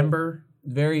very amber.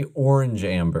 Very orange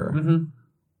amber. Mm-hmm.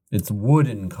 It's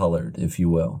wooden colored, if you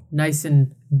will. Nice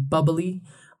and bubbly.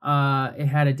 It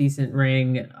had a decent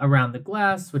ring around the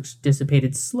glass, which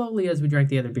dissipated slowly as we drank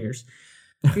the other beers.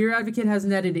 Beer Advocate has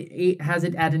it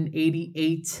at an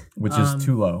 88, Which is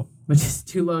too low. which is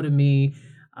too low to me.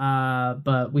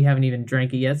 But we haven't even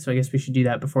drank it yet, so I guess we should do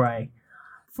that before I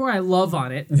love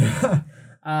on it.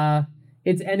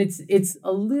 It's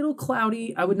a little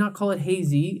cloudy. I would not call it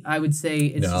hazy. I would say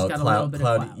it's just got a little bit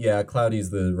cloudy. of cloud. Yeah, cloudy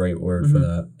is the right word for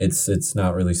that. It's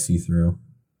not really see through.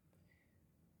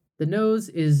 The nose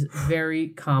is very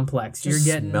complex. Just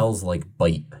smells like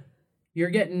bite. You're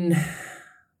getting.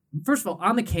 First of all,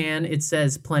 on the can it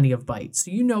says plenty of bite, so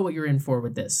you know what you're in for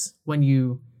with this when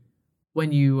you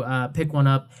pick one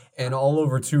up. And all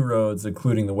over Two Roads,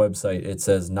 including the website, it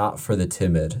says not for the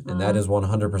timid. And that is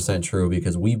 100% true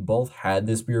because we both had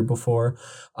this beer before.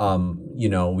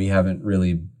 We haven't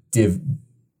really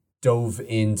dove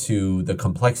into the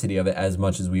complexity of it as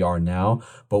much as we are now,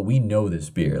 but we know this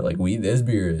beer. This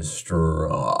beer is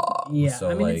strong. Yeah,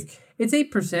 so I mean, it's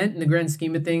 8% in the grand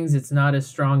scheme of things. It's not as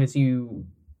strong as you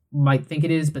might think it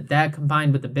is, but that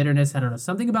combined with the bitterness, I don't know,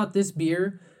 something about this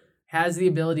beer has the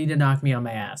ability to knock me on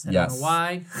my ass. I don't know Yes.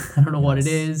 why. I don't know what it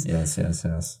is. Yes.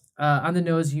 On the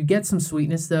nose, you get some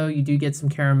sweetness, though. You do get some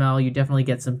caramel. You definitely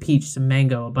get some peach, some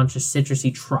mango, a bunch of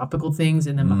citrusy tropical things.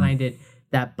 And then behind it,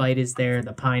 that bite is there.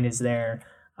 The pine is there.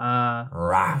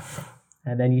 Raff.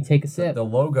 And then you take a sip. The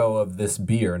logo of this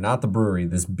beer, not the brewery,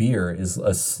 this beer is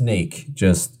a snake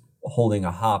just holding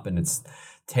a hop in its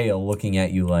tail looking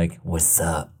at you like, what's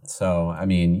up? So, I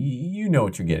mean, you know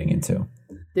what you're getting into.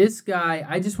 This guy,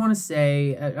 I just want to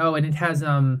say, and it has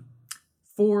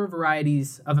 4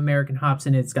 varieties of American hops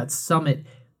in it. It's got Summit,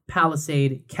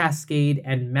 Palisade, Cascade,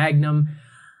 and Magnum.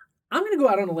 I'm going to go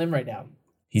out on a limb right now.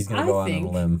 He's going to go out on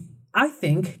a limb. I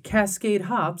think Cascade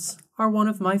hops are one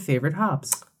of my favorite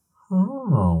hops. Oh,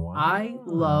 wow. I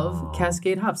love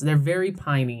Cascade hops. They're very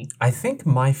piney. I think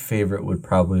my favorite would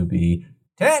probably be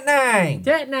Tetnang.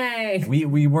 Tetnang!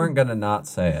 We weren't going to not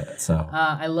say it, so.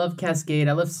 I love Cascade.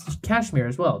 I love Cashmere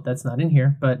as well. That's not in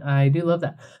here, but I do love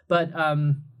that. But,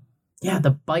 yeah,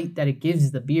 the bite that it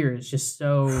gives the beer is just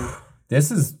so... This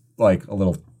is like a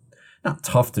little, not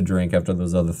tough to drink after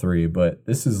those other 3, but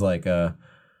this is like a,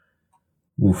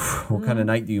 oof, what kind of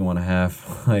night do you want to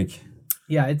have? Like...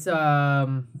 Yeah, it's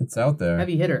out there.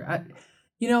 Heavy hitter.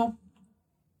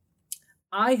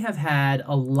 I have had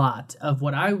a lot of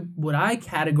what I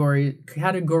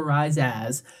categorize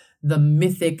as the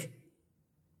mythic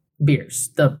beers,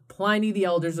 the Pliny the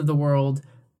Elders of the world,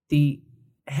 the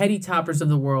Heady Toppers of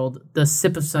the world, the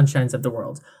Sip of Sunshines of the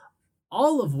world,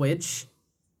 all of which,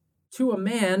 to a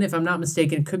man, if I'm not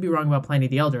mistaken, could be wrong about Pliny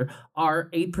the Elder, are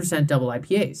 8% double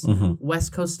IPAs. Mm-hmm.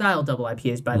 West Coast style double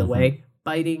IPAs, by the way,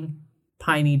 biting,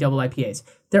 piney double IPAs.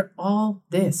 They're all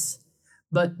this.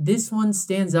 But this one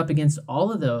stands up against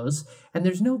all of those, and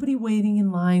there's nobody waiting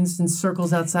in lines and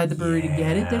circles outside the brewery to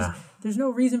get it. There's no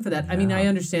reason for that. Yeah. I mean, I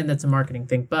understand that's a marketing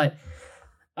thing, but...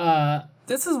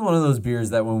 this is one of those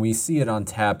beers that when we see it on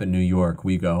tap in New York,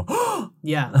 we go...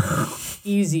 Yeah.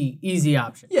 Easy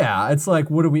option. Yeah, it's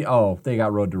like, what do we... Oh, they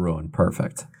got Road to Ruin.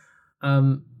 Perfect.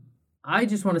 I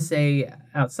just want to say,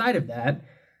 outside of that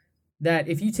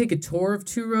if you take a tour of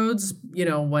Two Roads,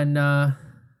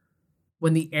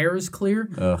 when the air is clear,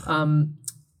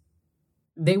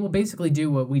 they will basically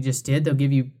do what we just did. They'll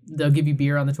give you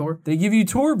beer on the tour. They give you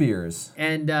tour beers.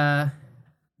 And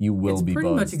you will be buzzed. It's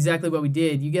pretty much exactly what we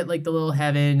did. You get like the little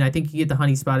heaven. I think you get the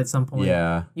honey spot at some point.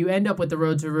 Yeah. You end up with the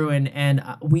Road to Ruin, and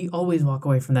we always walk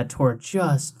away from that tour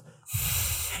just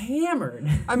hammered.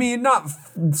 I mean, not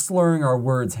slurring our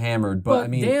words hammered, but I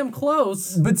mean... damn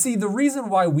close. But see, the reason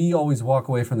why we always walk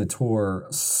away from the tour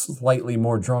slightly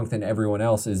more drunk than everyone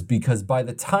else is because by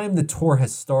the time the tour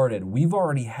has started, we've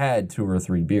already had 2 or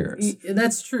 3 beers.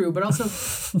 That's true, but also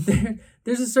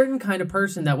there's a certain kind of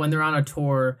person that when they're on a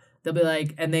tour, they'll be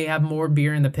like, and they have more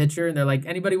beer in the pitcher, and they're like,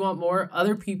 anybody want more?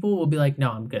 Other people will be like, no,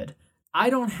 I'm good. I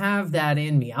don't have that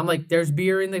in me. I'm like, there's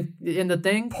beer in the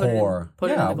thing. Put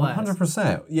it in the glass.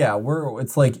 100%. Yeah,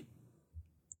 it's like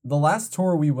the last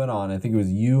tour we went on. I think it was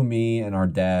you, me, and our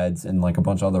dads, and like a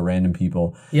bunch of other random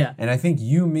people. Yeah. And I think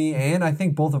you, me, and I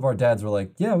think both of our dads were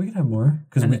like, yeah, we can have more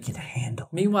because we can handle.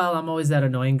 Meanwhile, I'm always that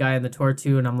annoying guy on the tour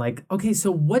too, and I'm like, okay, so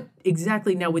what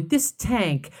exactly now with this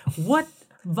tank? What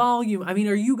volume? I mean,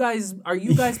 are you guys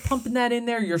pumping that in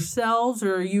there yourselves,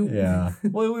 or are you? Yeah.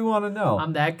 What do we want to know?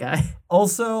 I'm that guy.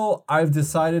 Also, I've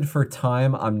decided for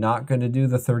time I'm not going to do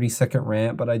the 30-second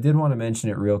rant, but I did want to mention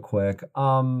it real quick.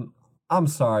 I'm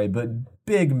sorry, but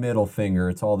big middle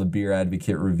finger to all the Beer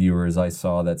Advocate reviewers I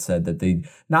saw that said that they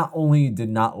not only did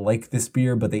not like this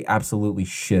beer, but they absolutely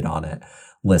shit on it.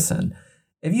 Listen.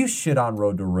 If you shit on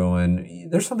Road to Ruin,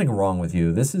 there's something wrong with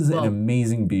you. This is an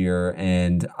amazing beer,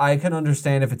 and I can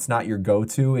understand if it's not your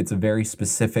go-to. It's a very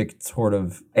specific sort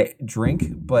of drink,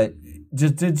 but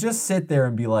just sit there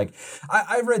and be like,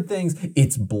 I read things,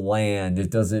 it's bland, it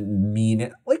doesn't mean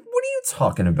it. Like, what are you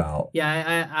talking about?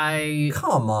 Yeah, I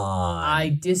Come on.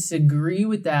 I disagree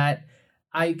with that.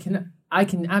 I can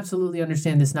absolutely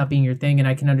understand this not being your thing, and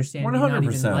I can understand you not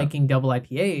even liking double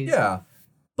IPAs. Yeah.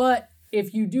 But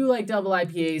if you do like double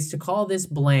IPAs, to call this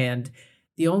bland,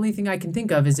 the only thing I can think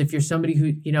of is if you're somebody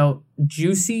who,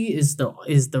 juicy is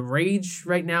the rage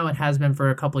right now. It has been for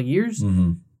a couple of years.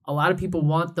 Mm-hmm. A lot of people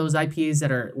want those IPAs that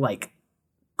are like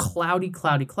cloudy,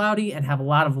 and have a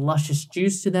lot of luscious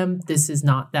juice to them. This is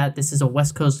not that. This is a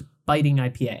West Coast biting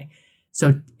IPA.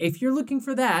 So if you're looking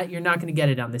for that, you're not going to get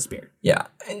it on this beer. Yeah.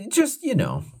 Just,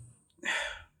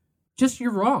 Just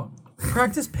you're wrong.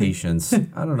 Practice patience.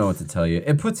 I don't know what to tell you.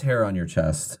 It puts hair on your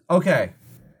chest. Okay.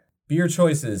 Beer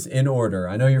choices in order.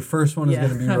 I know your first one is going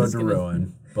to be Road to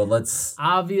Ruin, but let's...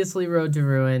 Obviously Road to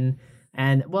Ruin.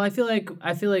 And well, I feel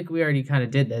like we already kind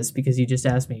of did this because you just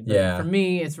asked me. But Yeah. For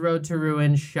me, it's Road to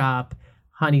Ruin, Shop,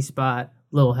 Honey Spot,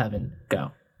 Little Heaven.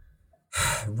 Go.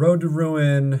 Road to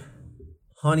Ruin,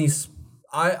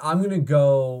 I'm gonna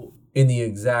go in the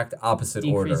exact opposite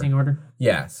Decreasing order.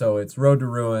 Yeah, so it's Road to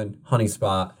Ruin, Honey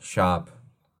Spot, Shop,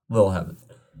 Little Heaven.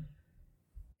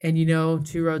 And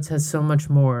Two Roads has so much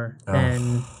more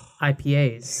than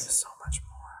IPAs. So much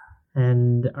more.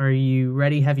 And are you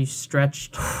ready? Have you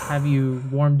stretched? Have you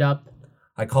warmed up?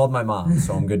 I called my mom,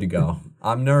 so I'm good to go.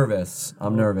 I'm nervous,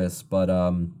 but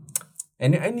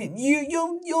and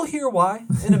you'll hear why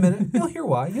in a minute. You'll hear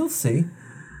why. You'll see.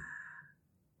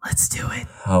 Let's do it.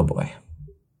 Oh boy.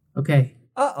 Okay.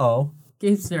 Uh-oh.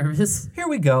 Gabe's nervous. Here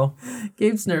we go.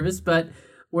 Gabe's nervous, but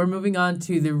we're moving on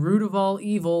to the root of all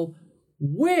evil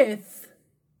with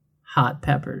hot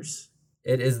peppers.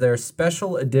 It is their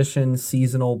special edition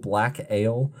seasonal black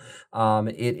ale.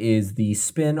 It is the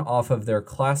spin off of their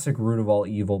classic Root of All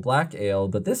Evil black ale,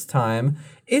 but this time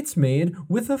it's made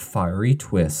with a fiery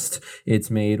twist. It's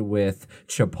made with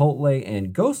chipotle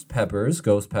and ghost peppers,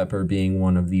 ghost pepper being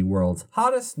one of the world's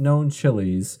hottest known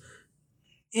chilies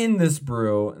in this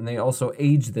brew, and they also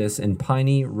age this in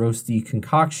piney, roasty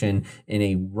concoction in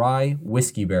a rye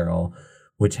whiskey barrel,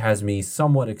 which has me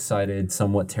somewhat excited,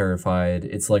 somewhat terrified.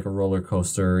 It's like a roller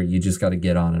coaster. You just got to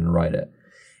get on and ride it.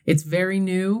 It's very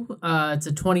new. It's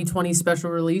a 2020 special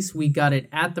release. We got it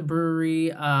at the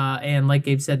brewery, and like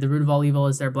Gabe said, the Root of All Evil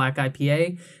is their black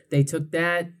IPA. They took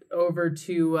that over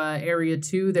to Area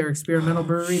 2, their experimental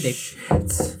brewery.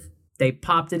 They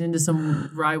popped it into some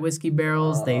rye whiskey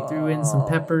barrels. They threw in some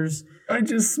peppers. I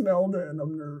just smelled it and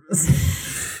I'm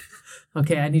nervous.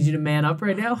 Okay, I need you to man up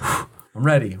right now. I'm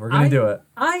ready. We're going to do it.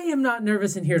 I am not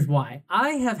nervous, and here's why. I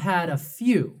have had a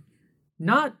few,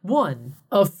 not one,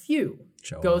 a few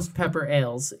ghost pepper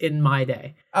ales in my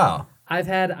day. Oh.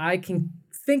 I can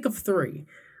think of 3.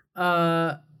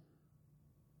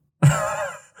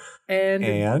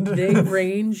 And they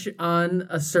range on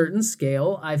a certain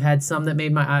scale. I've had some that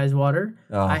made my eyes water.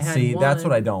 That's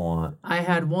what I don't want. I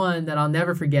had one that I'll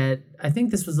never forget. I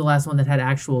think this was the last one that had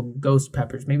actual ghost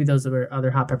peppers. Maybe those were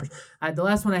other hot peppers. The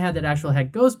last one I had that actually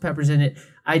had ghost peppers in it,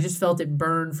 I just felt it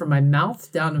burn from my mouth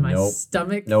down to my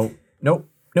stomach. Nope.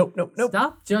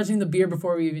 Stop judging the beer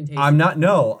before we even taste it.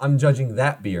 I'm judging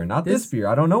that beer, not this beer.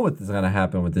 I don't know what's going to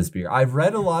happen with this beer. I've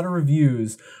read a lot of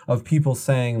reviews of people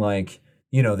saying like,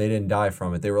 they didn't die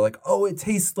from it. They were like, oh, it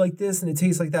tastes like this and it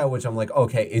tastes like that, which I'm like,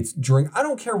 okay, I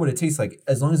don't care what it tastes like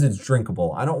as long as it's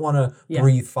drinkable. I don't want to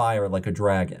breathe fire like a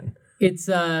dragon. It's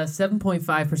 7.5%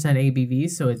 ABV,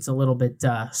 so it's a little bit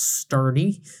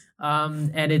sturdy.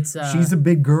 And it's she's a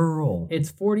big girl. It's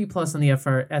 40 plus on the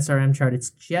SRM chart.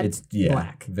 It's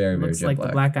black. Very, very looks jet like black.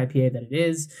 The black IPA that it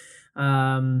is.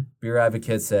 Beer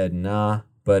Advocate said nah,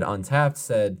 but Untapped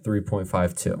said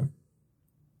 3.52.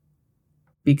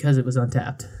 Because it was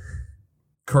untapped.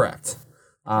 Correct.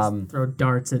 Throw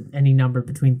darts at any number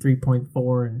between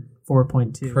 3.4 and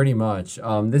 4.2. Pretty much.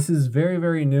 This is very,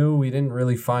 very new. We didn't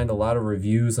really find a lot of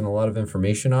reviews and a lot of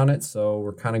information on it, so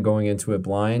we're kind of going into it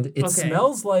blind. It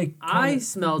smells like... I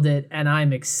smelled it, and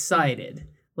I'm excited.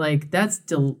 Like, that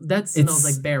smells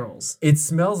like barrels. It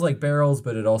smells like barrels,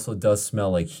 but it also does smell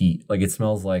like heat. Like, it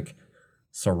smells like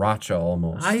sriracha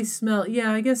almost.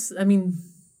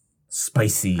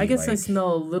 Spicy. I guess I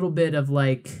smell a little bit of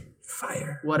like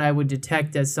fire. What I would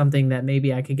detect as something that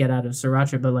maybe I could get out of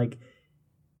sriracha, but like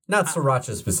not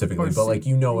sriracha specifically, but like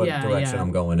what direction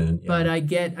I'm going in. Yeah. But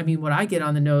what I get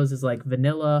on the nose is like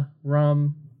vanilla,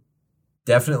 rum.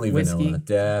 Definitely whiskey. Vanilla.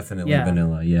 Definitely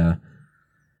vanilla, yeah.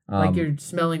 Like you're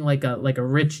smelling like a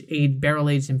rich barrel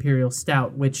aged imperial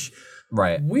stout, which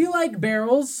we like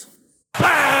barrels.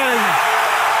 Bang!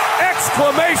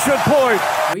 Exclamation point!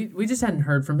 We just hadn't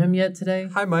heard from him yet today.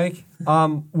 Hi, Mike.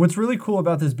 What's really cool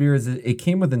about this beer is it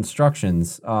came with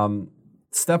instructions.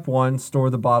 Step 1, store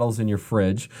the bottles in your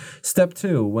fridge. Step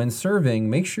 2, when serving,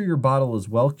 make sure your bottle is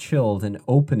well chilled and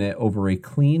open it over a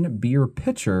clean beer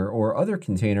pitcher or other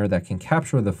container that can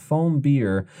capture the foam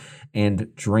beer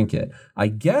and drink it. I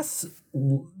guess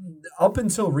up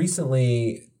until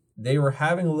recently, they were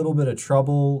having a little bit of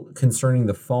trouble concerning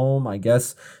the foam. I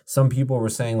guess some people were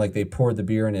saying like they poured the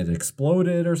beer and it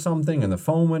exploded or something and the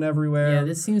foam went everywhere. Yeah,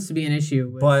 this seems to be an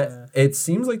issue. But it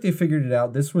seems like they figured it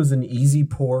out. This was an easy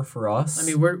pour for us. I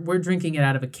mean, we're drinking it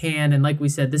out of a can, and like we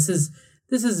said, this is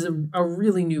a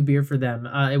really new beer for them.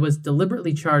 It was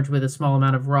deliberately charged with a small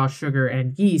amount of raw sugar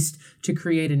and yeast to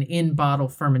create an in-bottle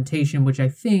fermentation, which I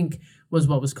think was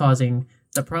what was causing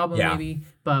the problem, maybe.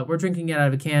 But we're drinking it out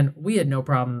of a can. We had no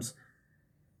problems.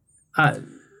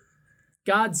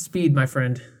 Godspeed, my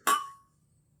friend.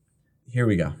 Here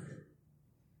we go.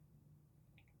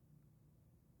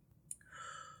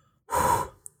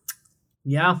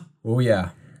 Yeah. Oh, yeah.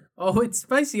 Oh, it's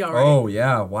spicy already. Oh,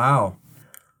 yeah. Wow.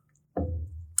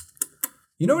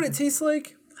 You know what it tastes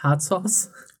like? Hot sauce?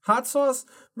 Hot sauce.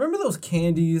 Remember those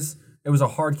candies? It was a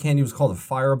hard candy. It was called a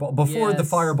Fireball. Before the Yes.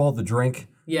 Fireball, the drink.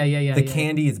 Yeah. The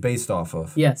candy it's based off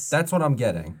of. Yes. That's what I'm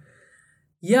getting.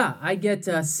 Yeah, I get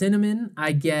cinnamon.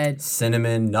 I get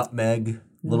Cinnamon, nutmeg,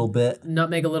 a little bit.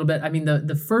 nutmeg a little bit. I mean,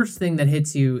 the first thing that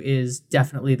hits you is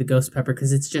definitely the ghost pepper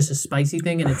because it's just a spicy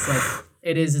thing, and it's like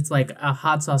it's like a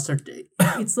hot sauce or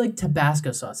it's like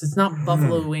Tabasco sauce. It's not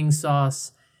buffalo wing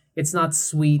sauce. It's not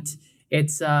sweet.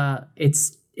 It's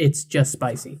just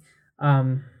spicy.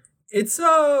 It's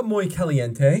muy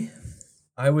caliente.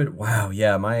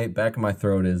 My back of my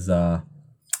throat is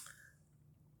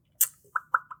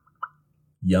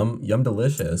yum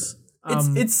delicious. I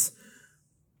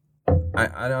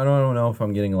don't know if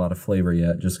I'm getting a lot of flavor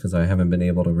yet just because I haven't been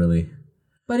able to really.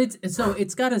 But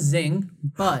it's got a zing,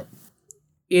 but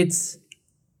it's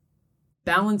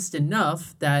balanced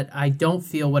enough that I don't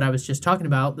feel what I was just talking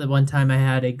about. The one time I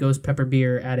had a ghost pepper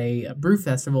beer at a brew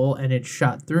festival and it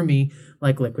shot through me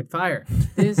like liquid fire.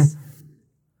 This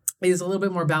is a little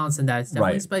bit more balanced than that. It's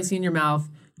definitely spicy in your mouth.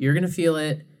 You're going to feel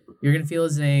it. You're going to feel a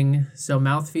zing. So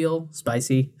mouthfeel,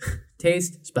 spicy.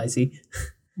 Taste, spicy.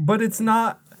 But it's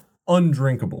not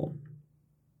undrinkable.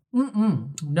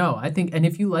 No, I think, and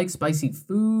if you like spicy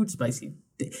food,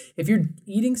 if you're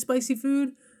eating spicy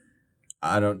food,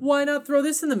 why not throw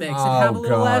this in the mix and have a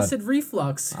little acid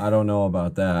reflux? I don't know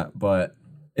about that, but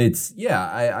it's,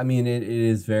 I mean, it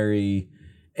is very,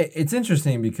 it's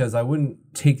interesting because I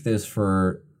wouldn't take this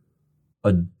for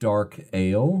a dark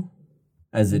ale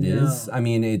as it is. I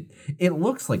mean, it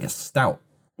looks like a stout,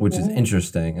 which is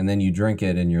interesting. And then you drink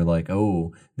it and you're like,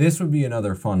 oh, this would be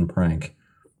another fun prank.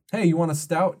 Hey, you want a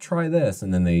stout? Try this.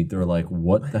 And then they're like,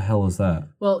 what the hell is that?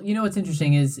 Well, you know what's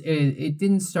interesting is it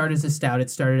didn't start as a stout. It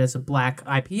started as a black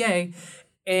IPA.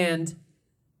 And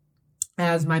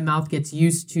as my mouth gets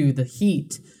used to the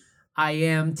heat, I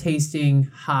am tasting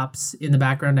hops in the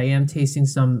background. I am tasting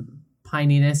some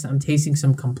pininess. I'm tasting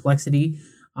some complexity.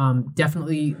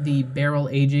 Definitely the barrel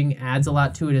aging adds a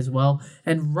lot to it as well.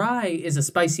 And rye is a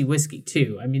spicy whiskey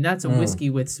too. I mean, that's a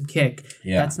whiskey with some kick.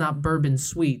 Yeah. That's not bourbon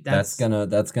sweet. That's gonna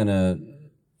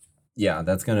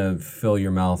fill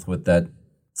your mouth with that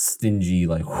stingy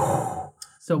like. Whew.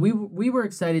 So we were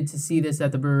excited to see this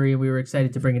at the brewery, and we were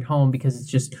excited to bring it home because it's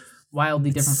just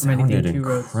wildly different from anything Two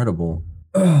Roads. Incredible.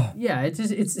 Yeah, it's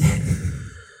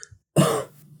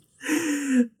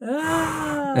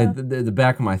the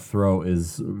back of my throat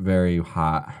is very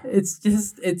hot.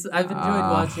 I've enjoyed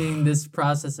watching this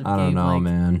process of Gabe,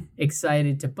 man.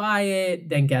 Excited to buy it,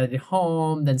 then got it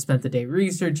home, then spent the day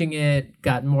researching it,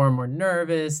 got more and more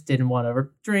nervous, didn't want to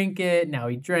drink it, now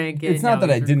he drank it. It's not that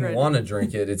I didn't want to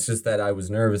drink it, it's just that I was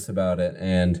nervous about it,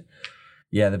 and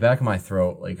yeah, the back of my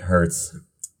throat like hurts.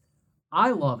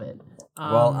 I love it.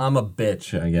 Well, I'm a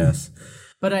bitch, I guess.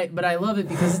 But I love it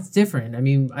because it's different. I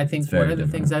mean, I think one of the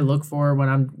things I look for when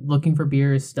I'm looking for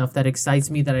beer is stuff that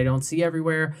excites me that I don't see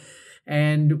everywhere.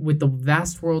 And with the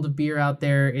vast world of beer out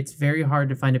there, it's very hard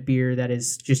to find a beer that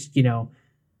is just,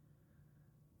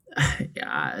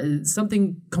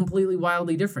 something completely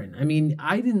wildly different. I mean,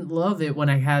 I didn't love it when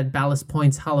I had Ballast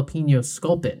Point's Jalapeno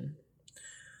Sculpin,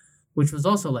 which was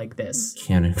also like this.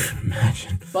 Can't even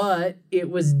imagine. But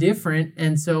it was different,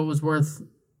 and so it was worth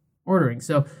ordering.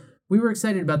 So we were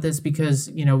excited about this because,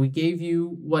 we gave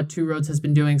you what Two Roads has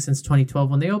been doing since 2012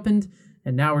 when they opened,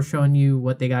 and now we're showing you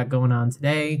what they got going on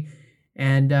today.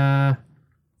 And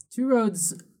Two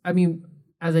Roads, I mean,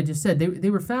 as I just said, they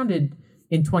were founded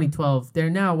in 2012. They're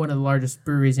now one of the largest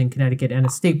breweries in Connecticut and a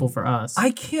staple for us.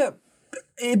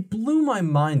 It blew my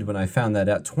mind when I found that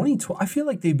out. 2012, I feel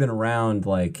like they've been around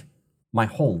like my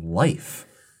whole life,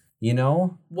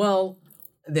 Well,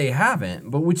 they haven't,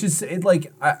 but which is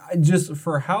I just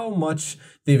for how much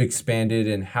they've expanded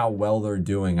and how well they're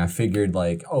doing, I figured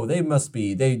they must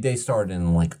be they started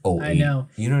in 08. I know.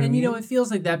 You know what I mean? It feels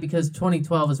like that because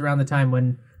 2012 is around the time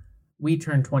when we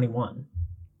turned 21.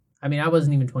 I mean, I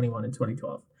wasn't even 21 in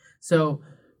 2012. So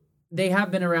they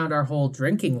have been around our whole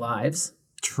drinking lives.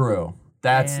 True.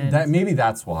 Maybe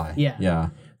that's why. Yeah. Yeah.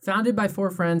 Founded by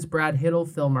four friends, Brad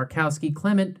Hiddle, Phil Markowski,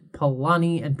 Clement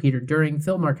Polani, and Peter During.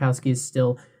 Phil Markowski is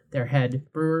still their head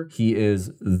brewer. He is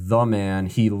the man.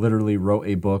 He literally wrote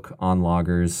a book on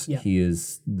lagers. Yeah. He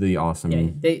is the awesome.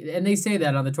 Yeah, they say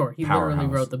that on the tour. He literally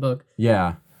wrote the book.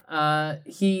 Yeah. As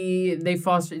we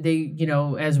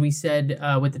said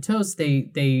with the toast,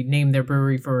 they named their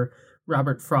brewery for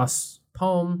Robert Frost's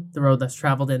poem, The Road Less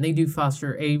Traveled, and they do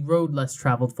foster a road less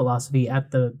traveled philosophy at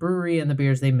the brewery and the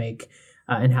beers they make.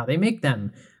 And how they make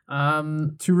them.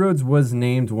 Two Roads was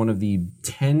named one of the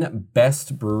 10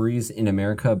 best breweries in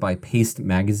America by Paste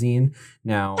Magazine.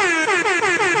 Now,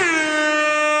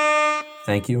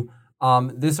 thank you.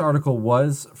 This article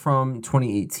was from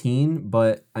 2018,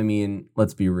 but I mean,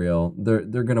 let's be real.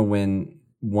 They're gonna win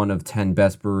one of 10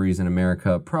 best breweries in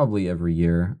America probably every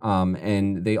year.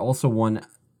 And they also won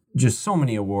just so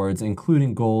many awards,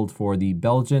 including gold for the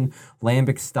Belgian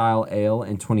Lambic Style Ale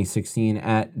in 2016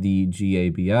 at the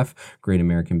GABF, Great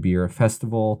American Beer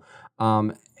Festival.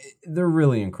 They're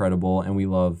really incredible, and we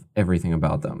love everything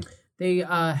about them. They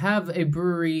have a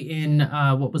brewery in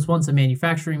what was once a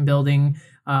manufacturing building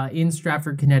in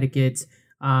Stratford, Connecticut.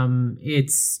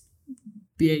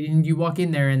 And you walk in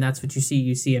there, and that's what you see.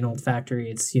 You see an old factory.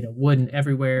 It's wood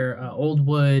everywhere, old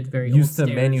wood, very used old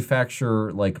to stairs.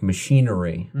 Manufacture like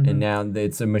machinery, and now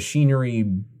it's a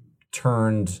machinery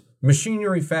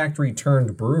factory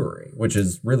turned brewery, which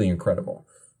is really incredible.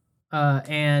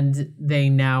 And they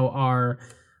now are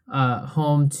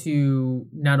home to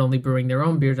not only brewing their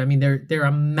own beers. I mean, they're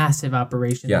a massive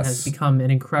operation that has become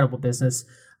an incredible business.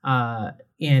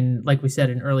 In, like we said,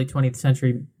 an early 20th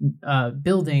century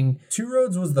building. Two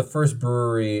Roads was the first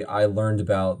brewery I learned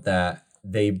about that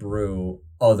they brew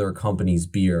other companies'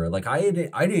 beer. Like I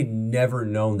had never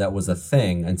known that was a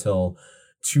thing until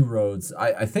Two Roads.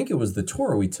 I think it was the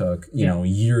tour we took,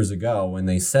 years ago when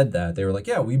they said that. They were like,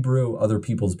 yeah, we brew other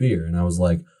people's beer. And I was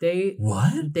like,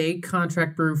 what? They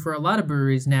contract brew for a lot of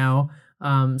breweries now,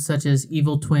 such as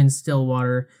Evil Twin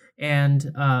Stillwater,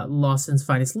 and Lawson's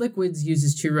Finest Liquids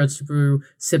uses Two Roads to brew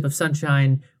Sip of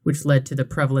Sunshine, which led to the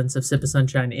prevalence of Sip of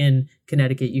Sunshine in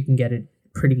Connecticut. You can get it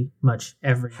pretty much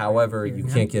everywhere. However, you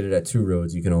can't get it at Two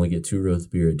Roads. You can only get Two Roads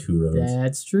beer at Two Roads.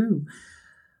 That's true.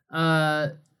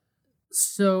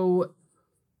 So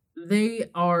they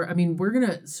are,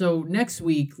 so next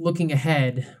week, looking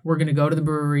ahead, we're going to go to the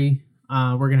brewery.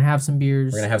 We're going to have some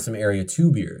beers. We're going to have some Area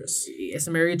 2 beers.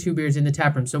 Some Area 2 beers in the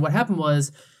tap room. So what happened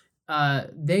was,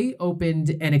 they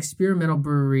opened an experimental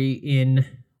brewery in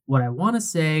what I want to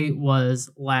say was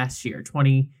last year,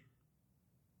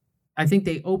 I think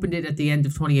they opened it at the end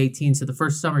of 2018. So the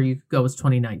first summer you could go was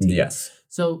 2019. Yes.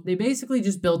 So they basically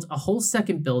just built a whole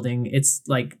second building. It's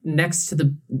like next to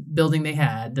the building they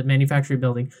had, the manufacturing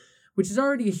building, which is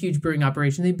already a huge brewing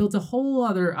operation. They built a whole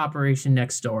other operation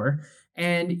next door.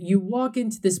 And you walk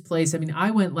into this place. I mean,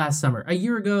 I went last summer, a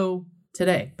year ago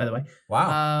today, by the way.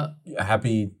 Wow.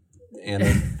 Happy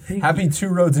Two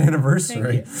Roads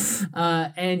anniversary.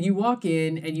 And you walk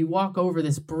in and you walk over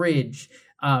this bridge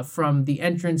from the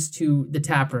entrance to the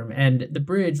tap room, and the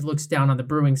bridge looks down on the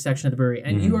brewing section of the brewery,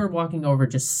 and you are walking over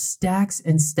just stacks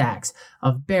and stacks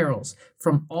of barrels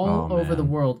from all over the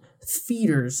world,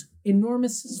 feeders,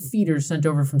 enormous feeders sent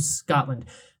over from Scotland,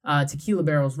 tequila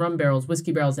barrels, rum barrels,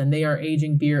 whiskey barrels, and they are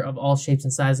aging beer of all shapes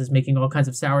and sizes, making all kinds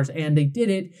of sours, and they did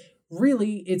it.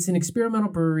 Really, it's an experimental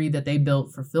brewery that they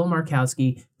built for Phil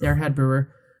Markowski, their head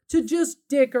brewer, to just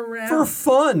dick around. For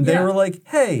fun. They were like,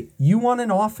 hey, you want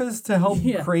an office to help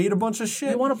create a bunch of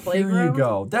shit? You want a playground? Here you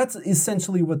go. That's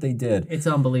essentially what they did. It's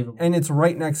unbelievable. And it's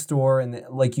right next door. And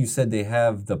like you said, they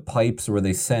have the pipes where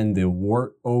they send the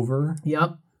wort over.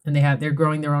 Yep. And they're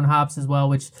growing their own hops as well,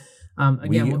 which...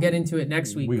 we'll get into it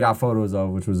next week. We got photos of,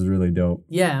 which was really dope.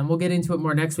 Yeah, and we'll get into it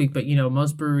more next week. But,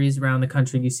 most breweries around the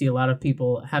country, you see a lot of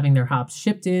people having their hops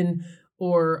shipped in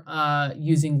or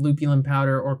using lupulin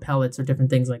powder or pellets or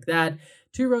different things like that.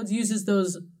 Two Roads uses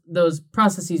those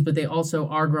processes, but they also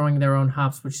are growing their own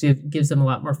hops, which gives them a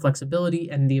lot more flexibility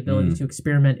and the ability to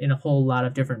experiment in a whole lot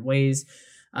of different ways.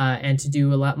 And to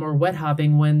do a lot more wet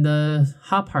hopping when the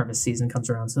hop harvest season comes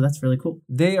around. So that's really cool.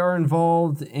 They are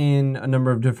involved in a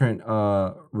number of different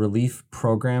relief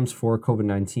programs for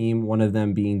COVID-19, one of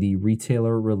them being the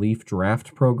Retailer Relief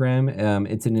Draft Program.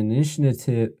 It's an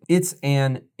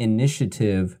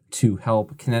initiative to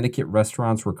help Connecticut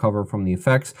restaurants recover from the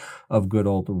effects of good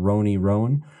old Roni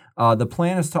Roan. The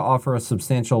plan is to offer a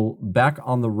substantial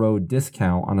back-on-the-road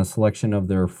discount on a selection of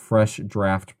their fresh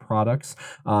draft products.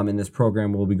 And this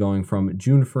program will be going from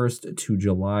June 1st to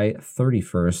July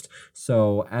 31st.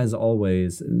 So, as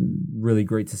always, really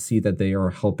great to see that they are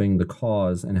helping the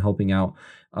cause and helping out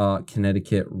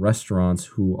Connecticut restaurants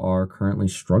who are currently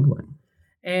struggling.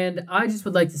 And I just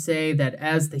would like to say that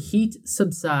as the heat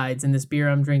subsides in this beer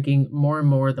I'm drinking, more and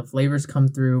more the flavors come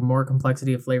through, more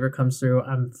complexity of flavor comes through.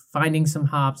 I'm finding some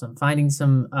hops, I'm finding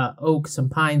some oak, some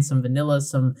pine, some vanilla,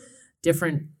 some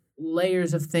different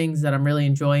layers of things that I'm really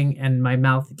enjoying, and my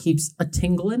mouth keeps a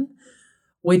tingling,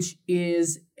 which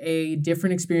is a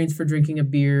different experience for drinking a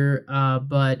beer,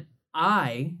 but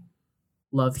I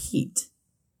love heat,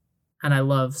 and I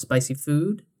love spicy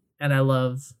food, and I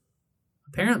love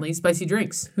Apparently, spicy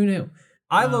drinks. Who knew?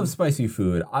 I love spicy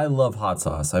food. I love hot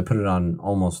sauce. I put it on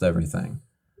almost everything.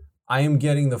 I am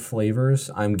getting the flavors.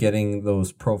 I'm getting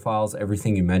those profiles,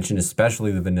 everything you mentioned,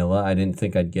 especially the vanilla. I didn't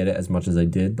think I'd get it as much as I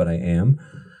did, but I am.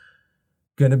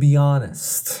 Gonna be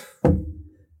honest.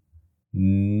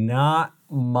 Not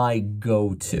my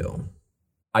go-to.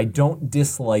 I don't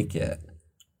dislike it,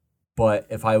 but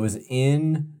if I was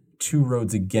in Two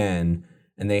Roads again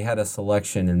and they had a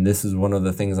selection and this is one of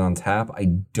the things on tap, I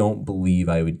don't believe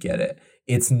I would get it.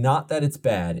 It's not that it's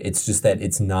bad, it's just that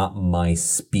it's not my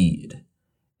speed,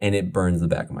 and it burns the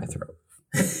back of my throat.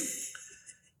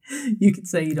 You can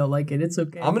say you don't like it, it's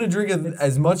okay. I'm going to drink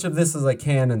as much of this as I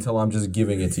can until I'm just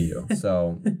giving it to you,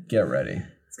 so get ready.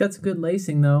 It's got some good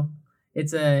lacing, though.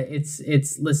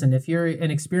 Listen, if you're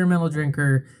an experimental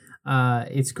drinker,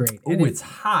 it's great. Oh, it's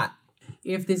hot.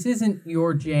 If this isn't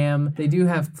your jam, they do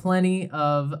have plenty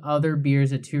of other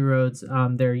beers at Two Roads.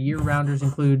 Their year-rounders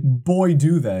include... Boy,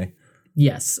 do they.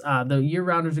 Yes, the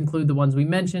year-rounders include the ones we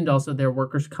mentioned, also their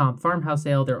Workers' Comp Farmhouse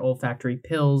Ale, their Olfactory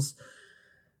Pills,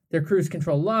 their Cruise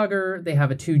Control Lager. They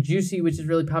have a Too Juicy, which is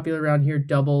really popular around here,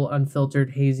 double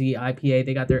unfiltered hazy IPA.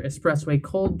 They got their Espressway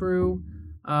Cold Brew.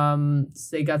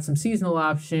 They got some seasonal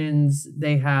options.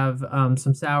 They have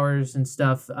some sours and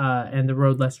stuff, and the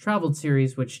Road Less Traveled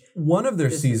series, which one of their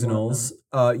seasonals.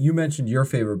 You mentioned your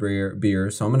favorite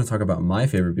beer, so I'm going to talk about my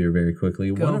favorite beer very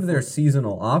quickly. One of their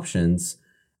seasonal options,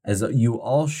 as you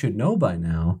all should know by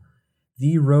now,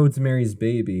 the Rosemary's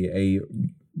Baby, a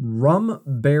rum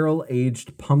barrel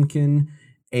aged pumpkin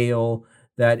ale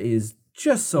that is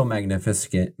just so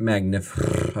magnificent.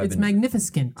 It's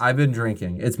magnificent. I've been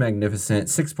drinking. It's magnificent.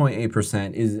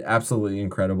 6.8% is absolutely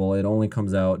incredible. It only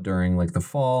comes out during like the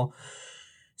fall.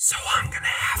 So I'm going to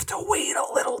have to wait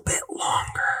a little bit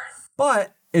longer.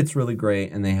 But it's really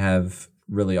great and they have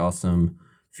really awesome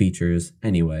features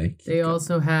anyway. They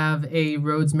also have a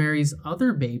Rosemary's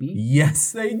Other Baby.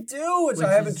 Yes, they do, which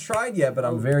I haven't tried yet, but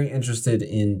I'm very interested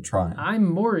in trying. I'm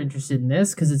more interested in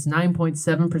this because it's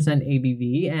 9.7%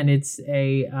 ABV, and it's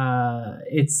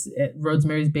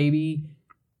Rosemary's Baby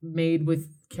made with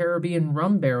Caribbean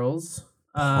rum barrels.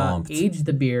 Aged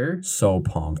the beer. So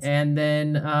pumped. And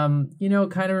then,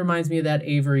 kind of reminds me of that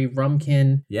Avery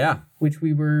Rumkin. Yeah. Which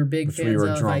we were big fans of. We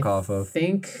were drunk off of.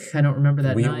 I don't remember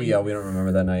that night. Yeah, we don't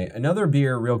remember that night. Another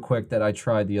beer real quick that I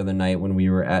tried the other night when we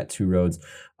were at Two Roads,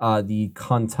 the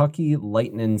Kentucky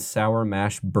Lightning Sour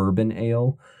Mash Bourbon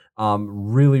Ale.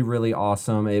 Really, really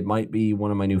awesome. It might be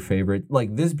one of my new favorite.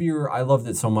 Like this beer, I loved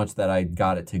it so much that I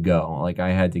got it to go. Like I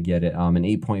had to get it. An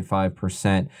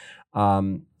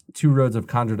 8.5%. Two Roads have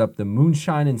conjured up the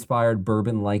moonshine-inspired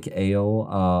bourbon-like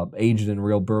ale, aged in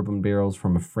real bourbon barrels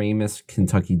from a famous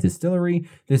Kentucky distillery.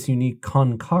 This unique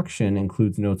concoction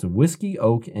includes notes of whiskey,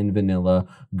 oak, and vanilla.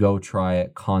 Go try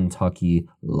it, Kentucky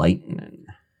Lightning.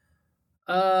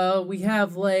 We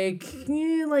have like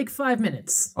 5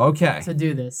 minutes. Okay. To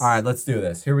do this. All right, let's do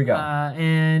this. Here we go.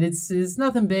 And it's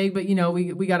nothing big, but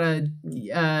we gotta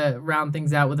round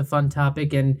things out with a fun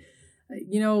topic, and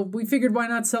we figured why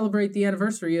not celebrate the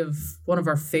anniversary of one of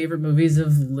our favorite movies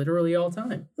of literally all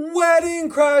time. Wedding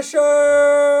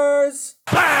Crashers!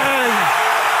 Bang!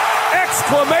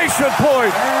 Exclamation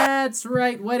point! That's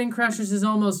right. Wedding Crashers is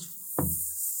almost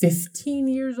 15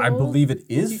 years old. I believe it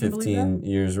is 15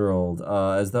 years old.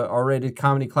 As the R-rated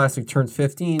comedy classic turns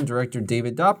 15, director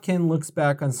David Dobkin looks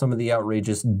back on some of the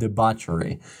outrageous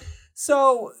debauchery.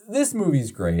 So, this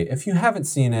movie's great. If you haven't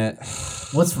seen it...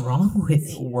 What's wrong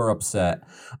with you? We're upset.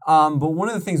 But one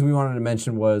of the things we wanted to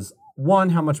mention was, 1,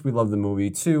 how much we love the movie.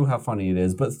 2, how funny it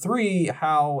is. But 3,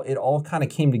 how it all kind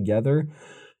of came together.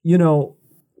 They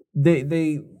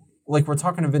we're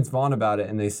talking to Vince Vaughn about it,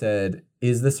 and they said,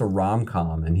 is this a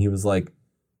rom-com? And he was like,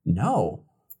 no.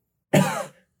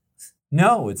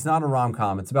 No, it's not a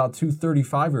rom-com. It's about two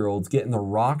 35-year-olds getting the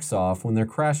rocks off when they're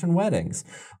crashing weddings.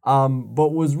 But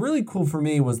what was really cool for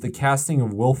me was the casting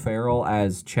of Will Ferrell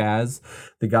as Chaz,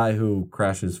 the guy who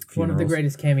crashes funerals. One of the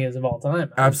greatest cameos of all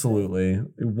time. Absolutely.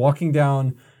 Walking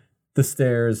down the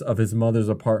stairs of his mother's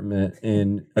apartment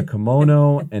in a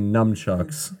kimono and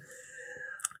nunchucks.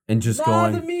 And just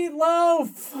going... the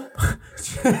meatloaf!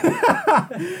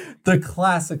 The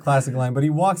classic line. But he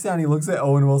walks down, he looks at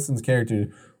Owen Wilson's character...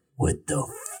 What the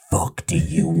fuck do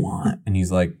you want? And he's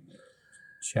like,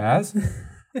 Chaz?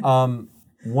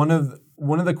 One of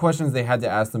the questions they had to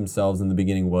ask themselves in the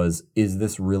beginning was, is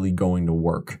this really going to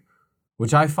work?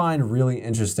 Which I find really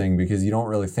interesting because you don't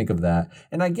really think of that.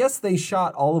 And I guess they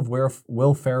shot all of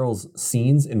Will Ferrell's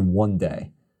scenes in one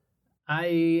day.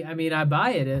 I mean, I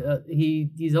buy it.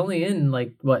 He's only in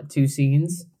 2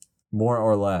 scenes? More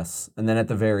or less. And then at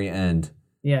the very end.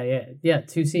 Yeah,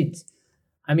 2 scenes.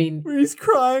 I mean, Where he's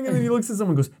crying and then he looks at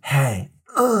someone and goes, hey.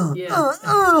 yeah,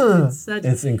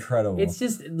 It's incredible. It's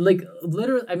just like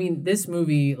literally. I mean, this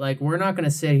movie, like, we're not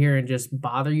gonna sit here and just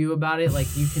bother you about it. Like,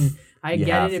 you can. I You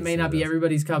get have it. It to may see not be this.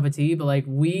 everybody's cup of tea, but like,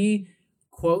 we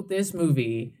quote this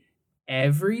movie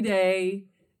every day,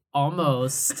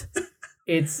 almost.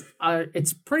 It's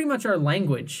pretty much our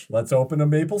language. Let's open a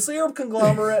maple syrup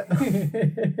conglomerate.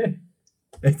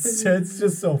 It's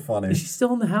just so funny. Is she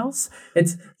still in the house?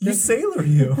 You sailor,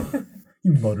 you.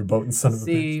 You motorboating son of a bitch.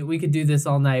 See, we could do this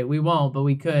all night. We won't, but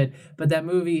we could. But that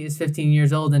movie is 15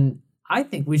 years old, and I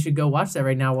think we should go watch that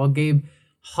right now while Gabe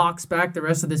hawks back the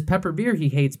rest of this pepper beer he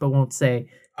hates but won't say.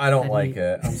 I don't like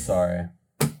it. I'm sorry.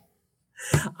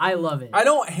 I love it. I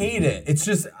don't hate it. It's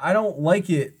just I don't like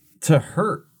it to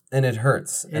hurt, and it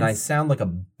hurts. And I sound like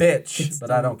a bitch,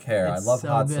 but I don't care. I love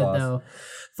hot sauce. Though.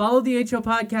 Follow the HO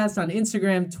Podcast on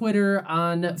Instagram, Twitter,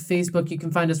 on Facebook. You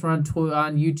can find us. We're on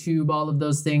YouTube, all of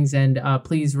those things. And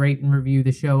please rate and review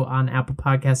the show on Apple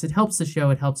Podcasts. It helps the show.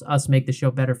 It helps us make the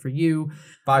show better for you.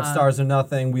 5 stars or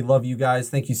nothing. We love you guys.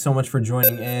 Thank you so much for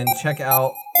joining in. Check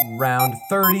out round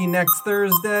 30 next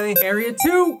Thursday. Area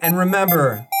 2. And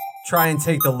remember, try and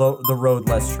take the road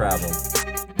less traveled.